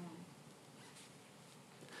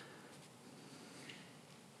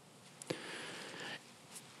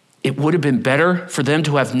 It would have been better for them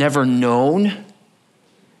to have never known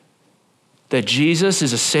that Jesus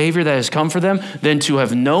is a Savior that has come for them than to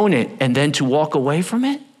have known it and then to walk away from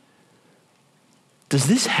it? Does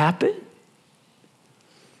this happen?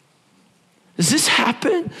 Does this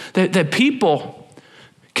happen? That people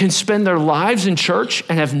can spend their lives in church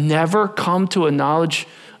and have never come to a knowledge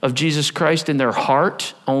of Jesus Christ in their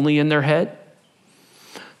heart, only in their head?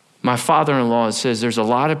 My father-in-law says there's a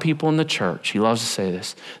lot of people in the church, he loves to say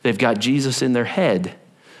this, they've got Jesus in their head,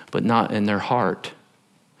 but not in their heart.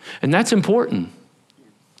 And that's important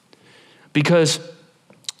because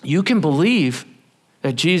you can believe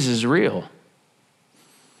that Jesus is real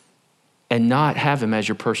and not have him as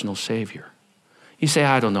your personal Savior. You say,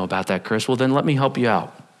 I don't know about that, Chris. Well, then let me help you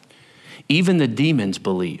out. Even the demons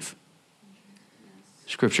believe.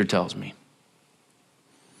 Scripture tells me.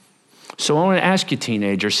 So I want to ask you,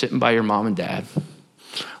 teenager, sitting by your mom and dad.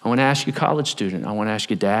 I want to ask you, college student. I want to ask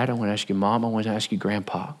you, dad. I want to ask you, mom. I want to ask you,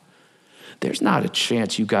 grandpa. There's not a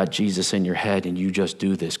chance you got Jesus in your head and you just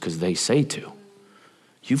do this because they say to.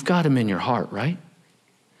 You've got him in your heart, right?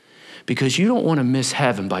 Because you don't want to miss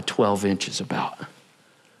heaven by 12 inches about.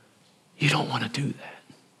 You don't want to do that.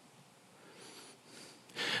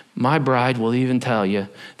 My bride will even tell you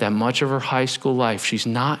that much of her high school life, she's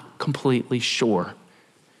not completely sure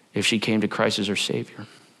if she came to Christ as her Savior.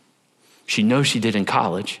 She knows she did in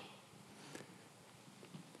college.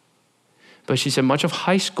 But she said much of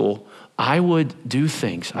high school, I would do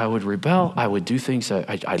things. I would rebel. I would do things.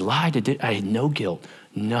 I lied. I had no guilt.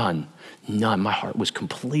 None. My heart was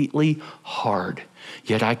completely hard.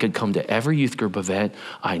 Yet I could come to every youth group event.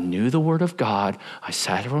 I knew the Word of God. I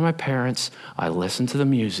sat with my parents. I listened to the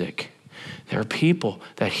music. There are people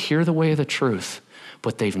that hear the way of the truth,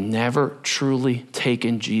 but they've never truly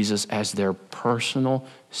taken Jesus as their personal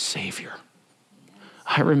Savior.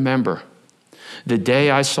 I remember the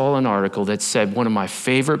day I saw an article that said one of my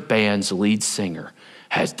favorite band's lead singer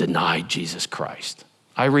has denied Jesus Christ.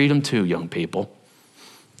 I read them too, young people.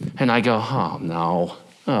 And I go, oh no.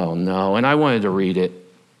 And I wanted to read it.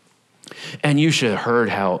 And you should have heard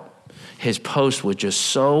how his post was just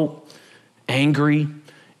so angry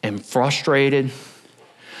and frustrated.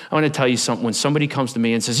 I want to tell you something. When somebody comes to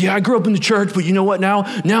me and says, yeah, I grew up in the church, but you know what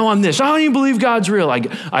now? Now I'm this. I don't even believe God's real.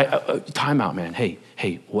 Time out, man.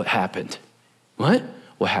 Hey, what happened? What?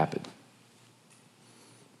 What happened?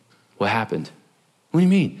 What happened? What do you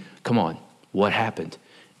mean? Come on. What happened?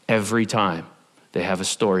 Every time they have a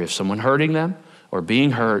story of someone hurting them or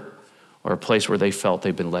being hurt or a place where they felt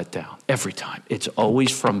they've been let down. Every time. It's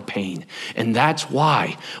always from pain. And that's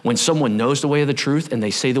why when someone knows the way of the truth and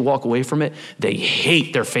they say they walk away from it, they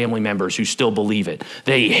hate their family members who still believe it.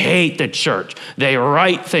 They hate the church. They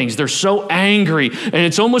write things. They're so angry. And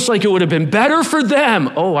it's almost like it would have been better for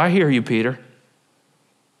them. Oh, I hear you, Peter.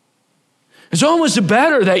 It's almost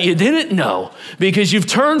better that you didn't know because you've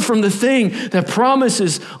turned from the thing that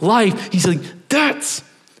promises life. He's like, that's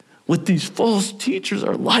what these false teachers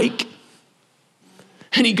are like.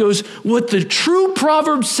 And he goes, what the true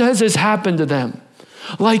proverb says has happened to them.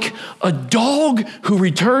 Like a dog who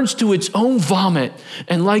returns to its own vomit,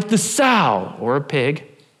 and like the sow or a pig,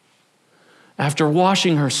 after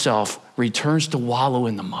washing herself, returns to wallow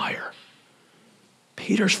in the mire.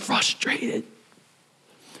 Peter's frustrated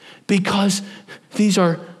because these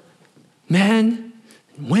are men,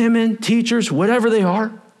 women, teachers, whatever they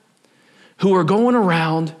are, who are going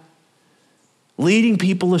around leading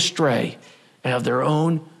people astray and have their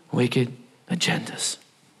own wicked agendas.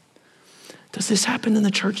 Does this happen in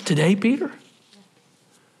the church today, Peter?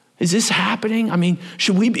 Is this happening? I mean,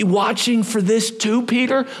 should we be watching for this too,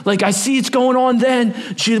 Peter? Like, I see it's going on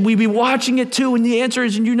then. Should we be watching it too? And the answer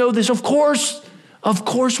is, and you know this, of course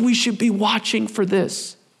we should be watching for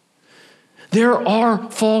this. There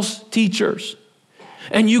are false teachers,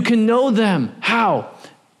 and you can know them. How?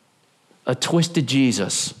 A twisted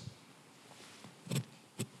Jesus.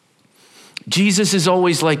 Jesus is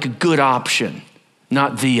always like a good option,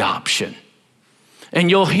 not the option. And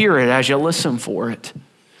you'll hear it as you listen for it.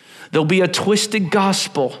 There'll be a twisted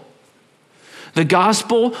gospel. The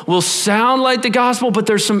gospel will sound like the gospel, but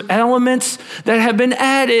there's some elements that have been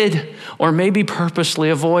added or maybe purposely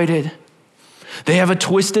avoided. They have a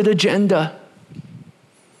twisted agenda.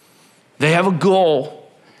 They have a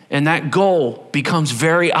goal, and that goal becomes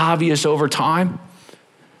very obvious over time,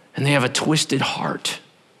 and they have a twisted heart.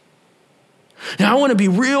 Now, I want to be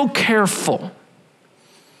real careful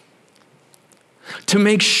to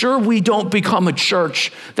make sure we don't become a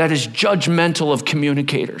church that is judgmental of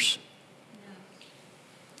communicators.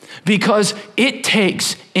 Because it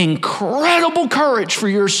takes incredible courage for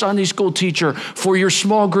your Sunday school teacher, for your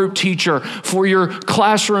small group teacher, for your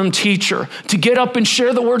classroom teacher to get up and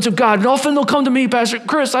share the words of God. And often they'll come to me, Pastor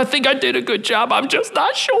Chris, I think I did a good job. I'm just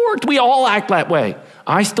not sure. We all act that way.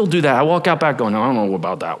 I still do that. I walk out back going, I don't know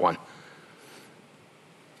about that one.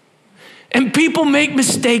 And people make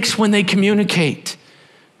mistakes when they communicate.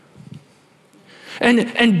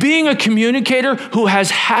 And being a communicator who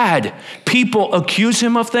has had people accuse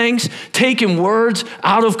him of things, taken words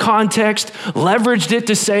out of context, leveraged it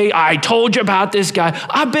to say, I told you about this guy.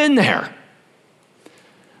 I've been there.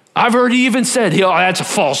 I've heard he even said, oh, that's a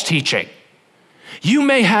false teaching. You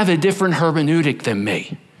may have a different hermeneutic than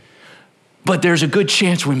me, but there's a good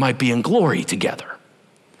chance we might be in glory together.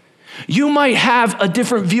 You might have a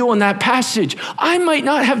different view on that passage. I might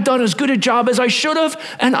not have done as good a job as I should have,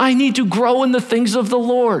 and I need to grow in the things of the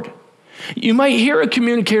Lord. You might hear a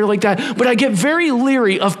communicator like that, but I get very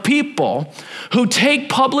leery of people who take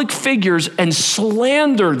public figures and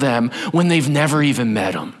slander them when they've never even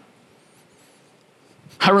met them.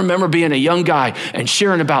 I remember being a young guy and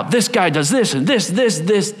sharing about this guy does this and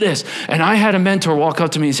this. And I had a mentor walk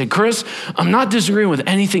up to me and say, Chris, I'm not disagreeing with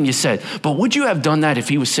anything you said, but would you have done that if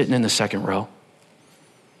he was sitting in the second row?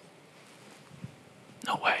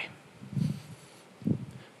 No way.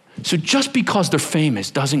 So just because they're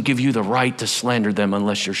famous doesn't give you the right to slander them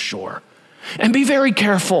unless you're sure. And be very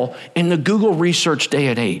careful in the Google research day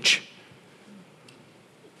and age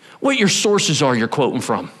what your sources are you're quoting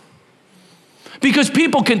from. Because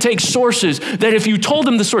people can take sources that if you told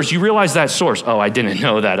them the source, you realize that source, oh, I didn't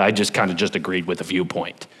know that. I just kind of agreed with the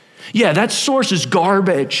viewpoint. Yeah, that source is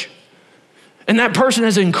garbage. And that person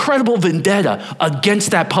has an incredible vendetta against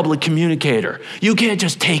that public communicator. You can't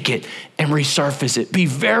just take it and resurface it. Be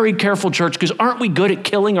very careful, church, because aren't we good at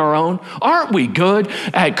killing our own? Aren't we good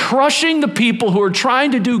at crushing the people who are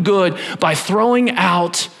trying to do good by throwing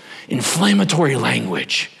out inflammatory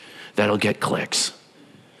language that'll get clicks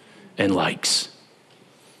and likes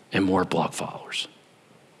and more blog followers?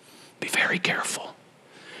 Be very careful.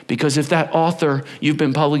 Because if that author you've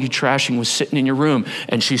been publicly trashing was sitting in your room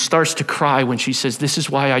and she starts to cry when she says, this is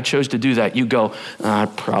why I chose to do that, you go, I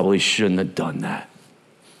probably shouldn't have done that.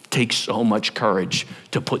 It takes so much courage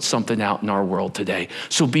to put something out in our world today.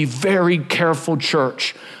 So be very careful,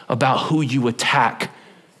 church, about who you attack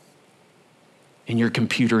in your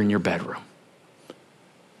computer in your bedroom.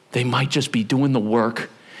 They might just be doing the work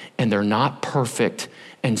and they're not perfect,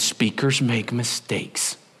 and speakers make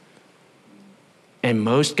mistakes. And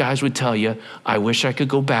most guys would tell you, I wish I could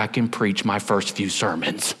go back and preach my first few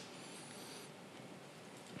sermons.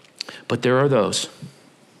 But there are those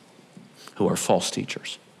who are false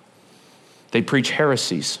teachers. They preach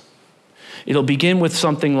heresies. It'll begin with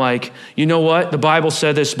something like, you know what? The Bible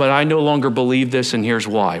said this, but I no longer believe this, and here's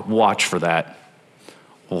why. Watch for that.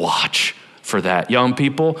 Watch for that. Young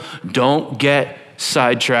people, don't get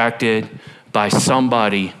sidetracked by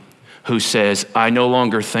somebody who says, I no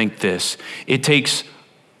longer think this. It takes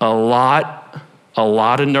a lot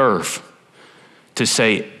of nerve to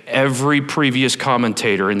say every previous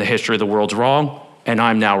commentator in the history of the world's wrong, and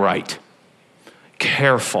I'm now right.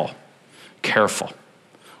 Careful.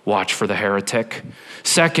 Watch for the heretic.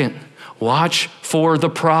 Second, watch for the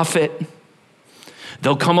prophet.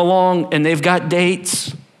 They'll come along and they've got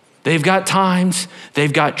dates, they've got times,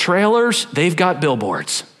 they've got trailers, they've got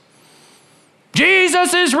billboards.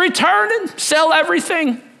 Jesus is returning, sell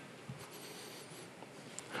everything.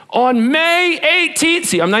 On May 18th,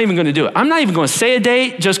 see, I'm not even going to do it. I'm not even going to say a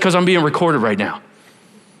date just because I'm being recorded right now.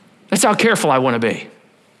 That's how careful I want to be.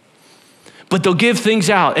 But they'll give things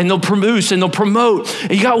out and they'll produce and they'll promote.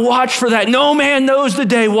 And you got to watch for that. No man knows the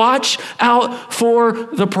day. Watch out for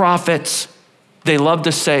the prophets. They love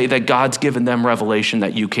to say that God's given them revelation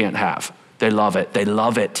that you can't have. They love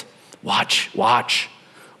it. Watch.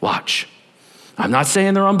 I'm not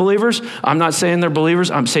saying they're unbelievers. I'm not saying they're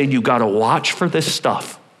believers. I'm saying you got to watch for this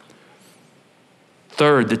stuff.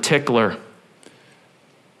 Third, the tickler.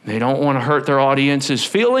 They don't want to hurt their audience's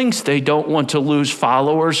feelings. They don't want to lose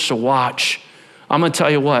followers, so watch. I'm going to tell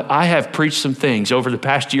you what, I have preached some things over the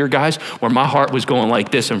past year, guys, where my heart was going like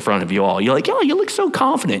this in front of you all. You're like, oh, you look so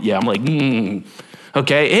confident. Yeah, I'm like,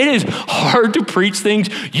 Okay, it is hard to preach things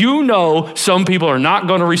you know some people are not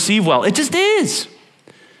going to receive well. It just is.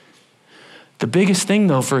 The biggest thing,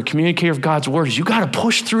 though, for a communicator of God's word is you got to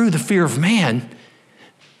push through the fear of man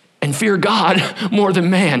and fear God more than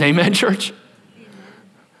man. Amen, church?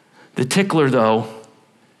 The tickler, though,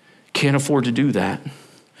 can't afford to do that.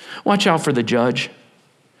 Watch out for the judge.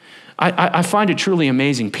 I find it truly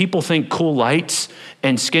amazing. People think cool lights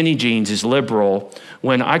and skinny jeans is liberal,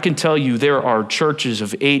 when I can tell you there are churches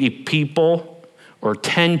of 80 people or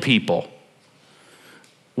 10 people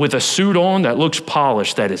with a suit on that looks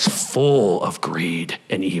polished that is full of greed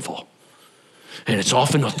and evil. And it's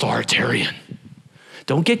often authoritarian.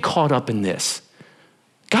 Don't get caught up in this.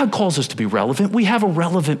 God calls us to be relevant. We have a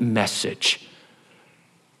relevant message.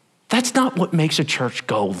 That's not what makes a church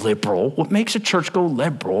go liberal. What makes a church go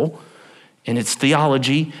liberal in its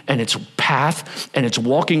theology and its path and its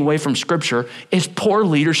walking away from Scripture is poor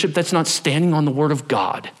leadership that's not standing on the Word of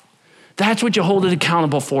God. That's what you hold it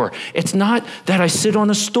accountable for. It's not that I sit on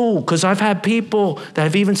a stool, because I've had people that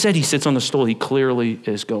have even said he sits on the stool. He clearly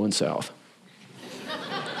is going south.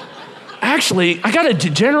 Actually, I got a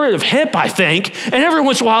degenerative hip, I think, and every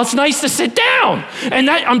once in a while it's nice to sit down. And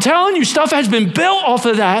that, I'm telling you, stuff has been built off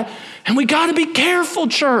of that, and we got to be careful,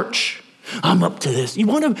 church. I'm up to this. You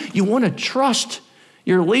want to trust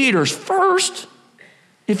your leaders first,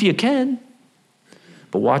 if you can.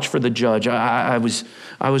 But watch for the judge. I was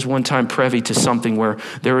one time privy to something where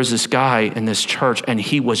there was this guy in this church, and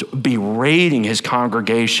he was berating his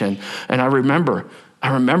congregation. And I remember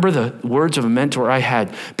the words of a mentor I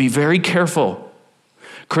had. Be very careful.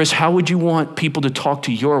 Chris, how would you want people to talk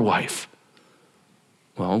to your wife?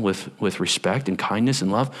 Well, with respect and kindness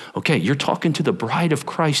and love. Okay, you're talking to the bride of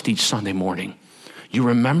Christ each Sunday morning. You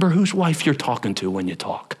remember whose wife you're talking to when you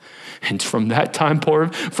talk. And from that time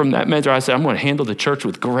forward, from that mentor, I said, I'm going to handle the church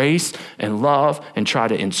with grace and love and try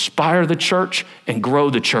to inspire the church and grow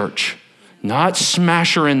the church, not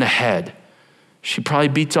smash her in the head. She probably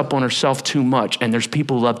beats up on herself too much, and there's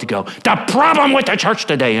people who love to go, the problem with the church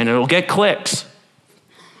today, and it'll get clicks.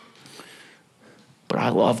 But I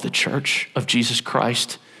love the church of Jesus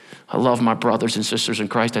Christ. I love my brothers and sisters in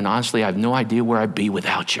Christ, and honestly, I have no idea where I'd be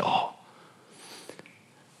without y'all.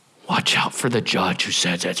 Watch out for the judge who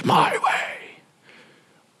says, it's my way.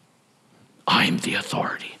 I am the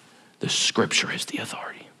authority. The Scripture is the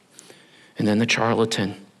authority. And then the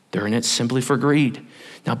charlatan, they're in it simply for greed.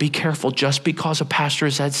 Now be careful, just because a pastor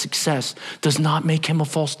has had success does not make him a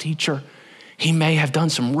false teacher. He may have done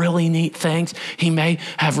some really neat things. He may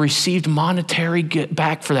have received monetary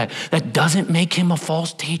back for that. That doesn't make him a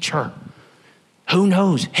false teacher. Who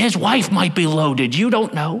knows? His wife might be loaded. You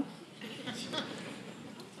don't know.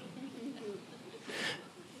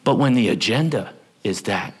 But when the agenda is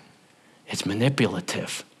that it's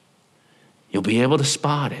manipulative, you'll be able to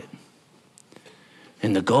spot it.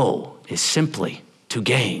 And the goal is simply to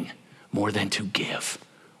gain more than to give,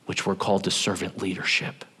 which we're called to servant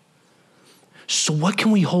leadership. So what can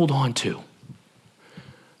we hold on to?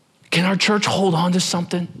 Can our church hold on to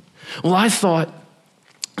something? Well, I thought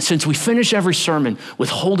since we finish every sermon with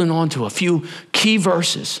holding on to a few key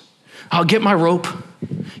verses, I'll get my rope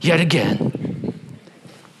yet again.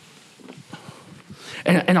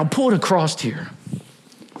 And I'll pull it across here.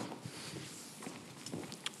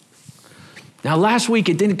 Now, last week,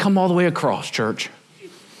 it didn't come all the way across, church.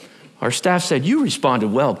 Our staff said, you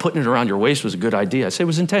responded well. Putting it around your waist was a good idea. I said, it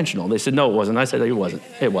was intentional. They said, no, it wasn't. I said, it wasn't.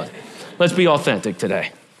 It wasn't. Let's be authentic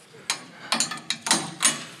today.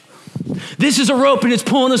 This is a rope, and it's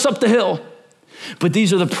pulling us up the hill. But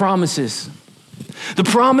these are the promises. The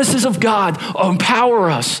promises of God empower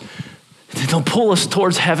us. They'll pull us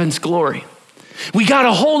towards heaven's glory. We got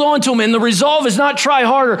to hold on to them, and the resolve is not try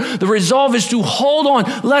harder. The resolve is to hold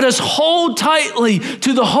on. Let us hold tightly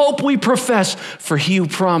to the hope we profess, for he who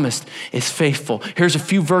promised is faithful. Here's a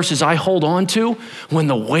few verses I hold on to when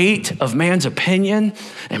the weight of man's opinion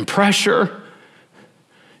and pressure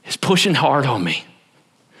is pushing hard on me.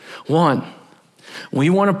 1, we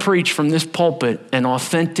want to preach from this pulpit an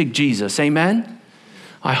authentic Jesus. Amen?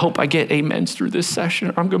 I hope I get amens through this session,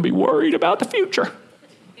 or I'm going to be worried about the future.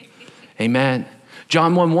 Amen.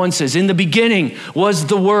 John 1:1 says, in the beginning was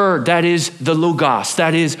the Word, that is the Logos,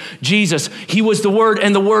 that is Jesus. He was the Word,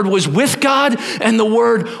 and the Word was with God, and the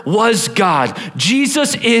Word was God.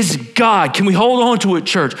 Jesus is God. Can we hold on to it,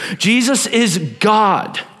 church? Jesus is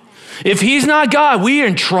God. If he's not God, we are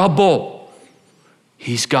in trouble.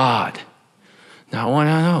 He's God. Now, I want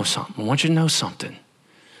to know something. I want you to know something.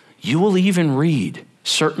 You will even read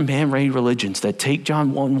certain man-made religions that take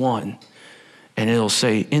John 1:1, and it'll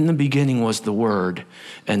say, in the beginning was the Word,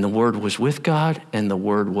 and the Word was with God, and the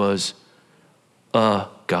Word was a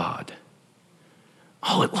God.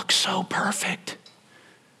 Oh, it looks so perfect.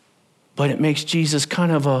 But it makes Jesus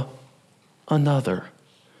kind of another.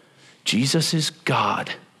 Jesus is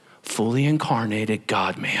God, fully incarnated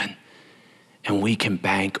God-man, and we can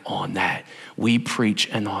bank on that. We preach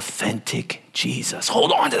an authentic Jesus.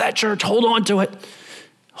 Hold on to that, church. Hold on to it.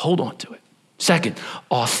 Hold on to it. Second,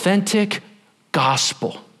 authentic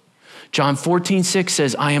gospel. John 14:6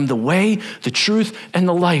 says, I am the way, the truth, and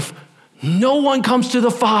the life. No one comes to the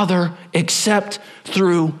Father except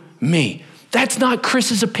through me. That's not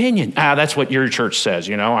Chris's opinion. That's what your church says.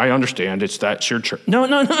 I understand. That's your church. No.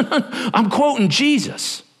 I'm quoting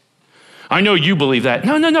Jesus. I know you believe that.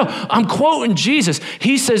 No. I'm quoting Jesus.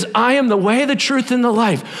 He says, I am the way, the truth, and the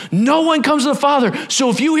life. No one comes to the Father. So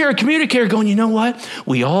if you hear a communicator going, you know what?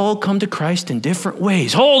 We all come to Christ in different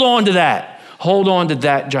ways. Hold on to that. Hold on to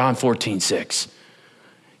that, John 14:6.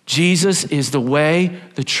 Jesus is the way,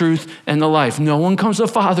 the truth, and the life. No one comes to the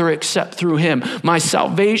Father except through him. My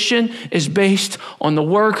salvation is based on the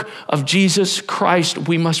work of Jesus Christ.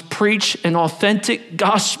 We must preach an authentic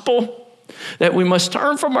gospel, that we must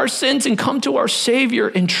turn from our sins and come to our Savior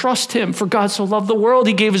and trust him. For God so loved the world,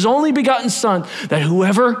 he gave his only begotten Son, that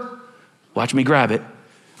whoever, watch me grab it,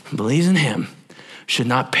 believes in him should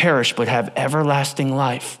not perish but have everlasting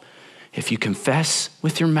life. If you confess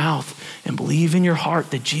with your mouth and believe in your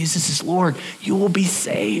heart that Jesus is Lord, you will be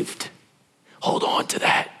saved. Hold on to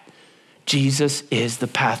that. Jesus is the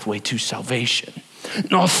pathway to salvation.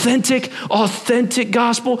 An authentic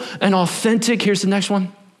gospel, an authentic, here's the next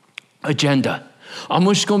one, agenda. I'm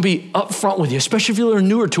just going to be upfront with you, especially if you're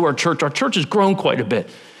newer to our church. Our church has grown quite a bit.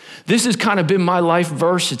 This has kind of been my life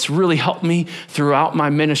verse. It's really helped me throughout my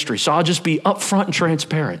ministry. So I'll just be upfront and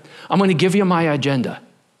transparent. I'm going to give you my agenda.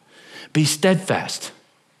 Be steadfast,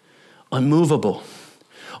 unmovable,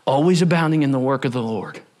 always abounding in the work of the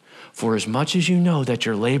Lord. For as much as you know that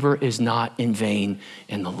your labor is not in vain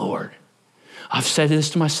in the Lord. I've said this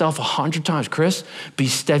to myself 100 times. Chris, be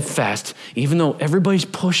steadfast. Even though everybody's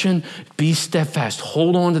pushing, be steadfast.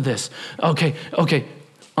 Hold on to this. Okay.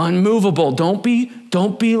 Unmovable. Don't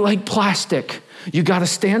be like plastic. You got to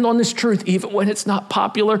stand on this truth even when it's not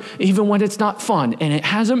popular, even when it's not fun. And it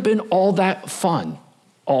hasn't been all that fun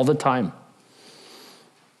all the time.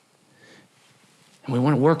 And we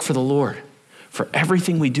want to work for the Lord. For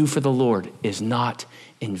everything we do for the Lord is not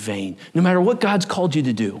in vain. No matter what God's called you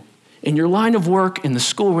to do, in your line of work, in the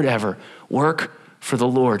school, whatever, work for the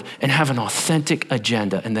Lord and have an authentic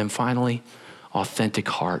agenda. And then finally, authentic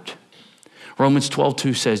heart. Romans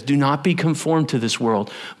 12:2 says, do not be conformed to this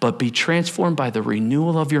world, but be transformed by the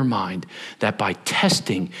renewal of your mind, that by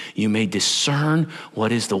testing you may discern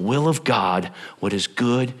what is the will of God, what is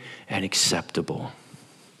good and acceptable.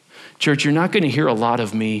 Church, you're not going to hear a lot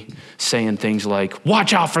of me saying things like,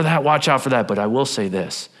 watch out for that, but I will say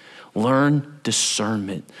this. Learn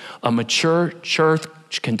discernment. A mature church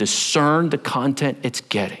can discern the content it's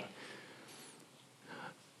getting.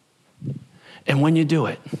 And when you do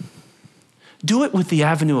it with the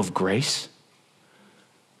avenue of grace,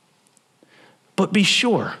 But be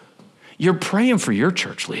sure you're praying for your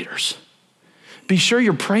church leaders. Be sure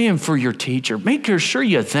you're praying for your teacher. Make sure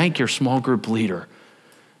you thank your small group leader.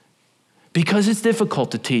 Because it's difficult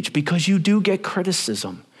to teach, because you do get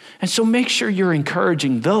criticism. And so make sure you're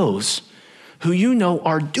encouraging those who you know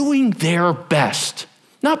are doing their best.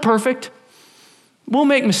 Not perfect. We'll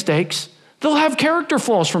make mistakes. They'll have character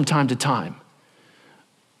flaws from time to time.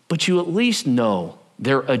 But you at least know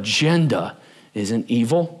their agenda isn't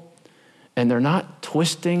evil, and they're not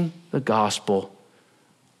twisting the gospel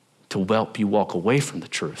to help you walk away from the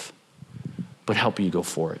truth, but help you go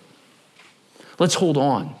for it. Let's hold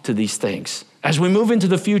on to these things as we move into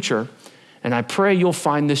the future, and I pray you'll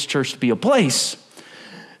find this church to be a place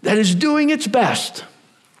that is doing its best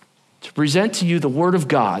to present to you the Word of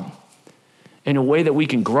God in a way that we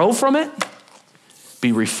can grow from it,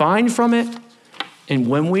 be refined from it, and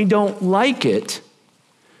when we don't like it,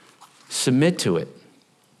 submit to it.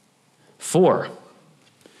 For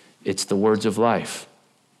it's the words of life.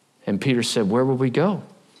 And Peter said, where will we go?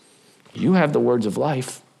 You have the words of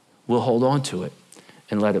life. We'll hold on to it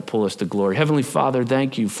and let it pull us to glory. Heavenly Father,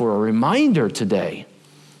 thank you for a reminder today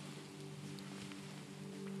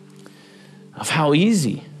of how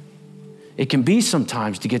easy it can be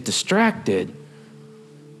sometimes to get distracted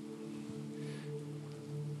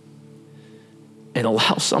and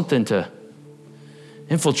allow something to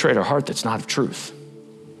infiltrate our heart that's not of truth.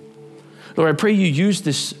 Lord, I pray you use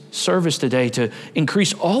this service today to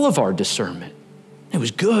increase all of our discernment. It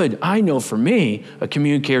was good, I know for me, a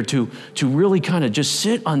communicator, to really kind of just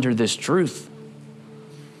sit under this truth.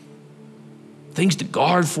 Things to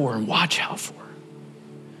guard for and watch out for.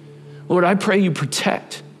 Lord, I pray you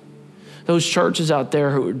protect those churches out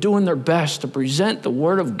there who are doing their best to present the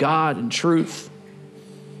Word of God in truth.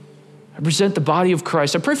 I present the body of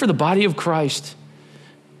Christ. I pray for the body of Christ.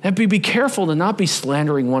 That we be careful to not be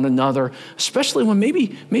slandering one another, especially when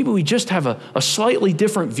maybe we just have a slightly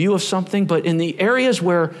different view of something, but in the areas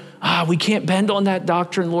where we can't bend on that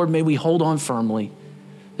doctrine, Lord, may we hold on firmly.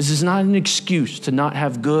 This is not an excuse to not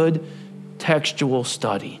have good textual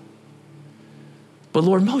study. But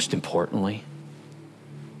Lord, most importantly,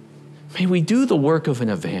 may we do the work of an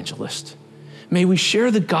evangelist. May we share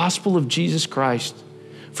the gospel of Jesus Christ.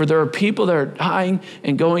 For there are people that are dying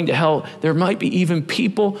and going to hell. There might be even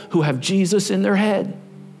people who have Jesus in their head,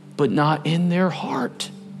 but not in their heart.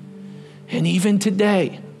 And even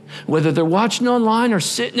today, whether they're watching online or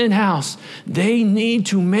sitting in house, they need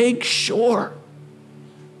to make sure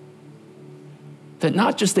that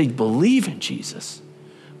not just they believe in Jesus,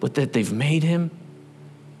 but that they've made him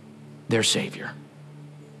their Savior.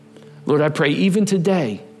 Lord, I pray even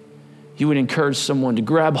today, you would encourage someone to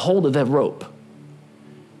grab hold of that rope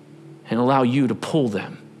and allow you to pull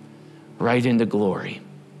them right into glory.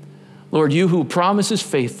 Lord, you who promises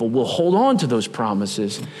faithful will hold on to those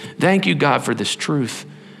promises. Thank you, God, for this truth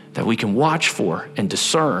that we can watch for and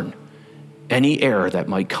discern any error that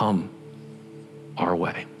might come our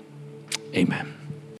way. Amen.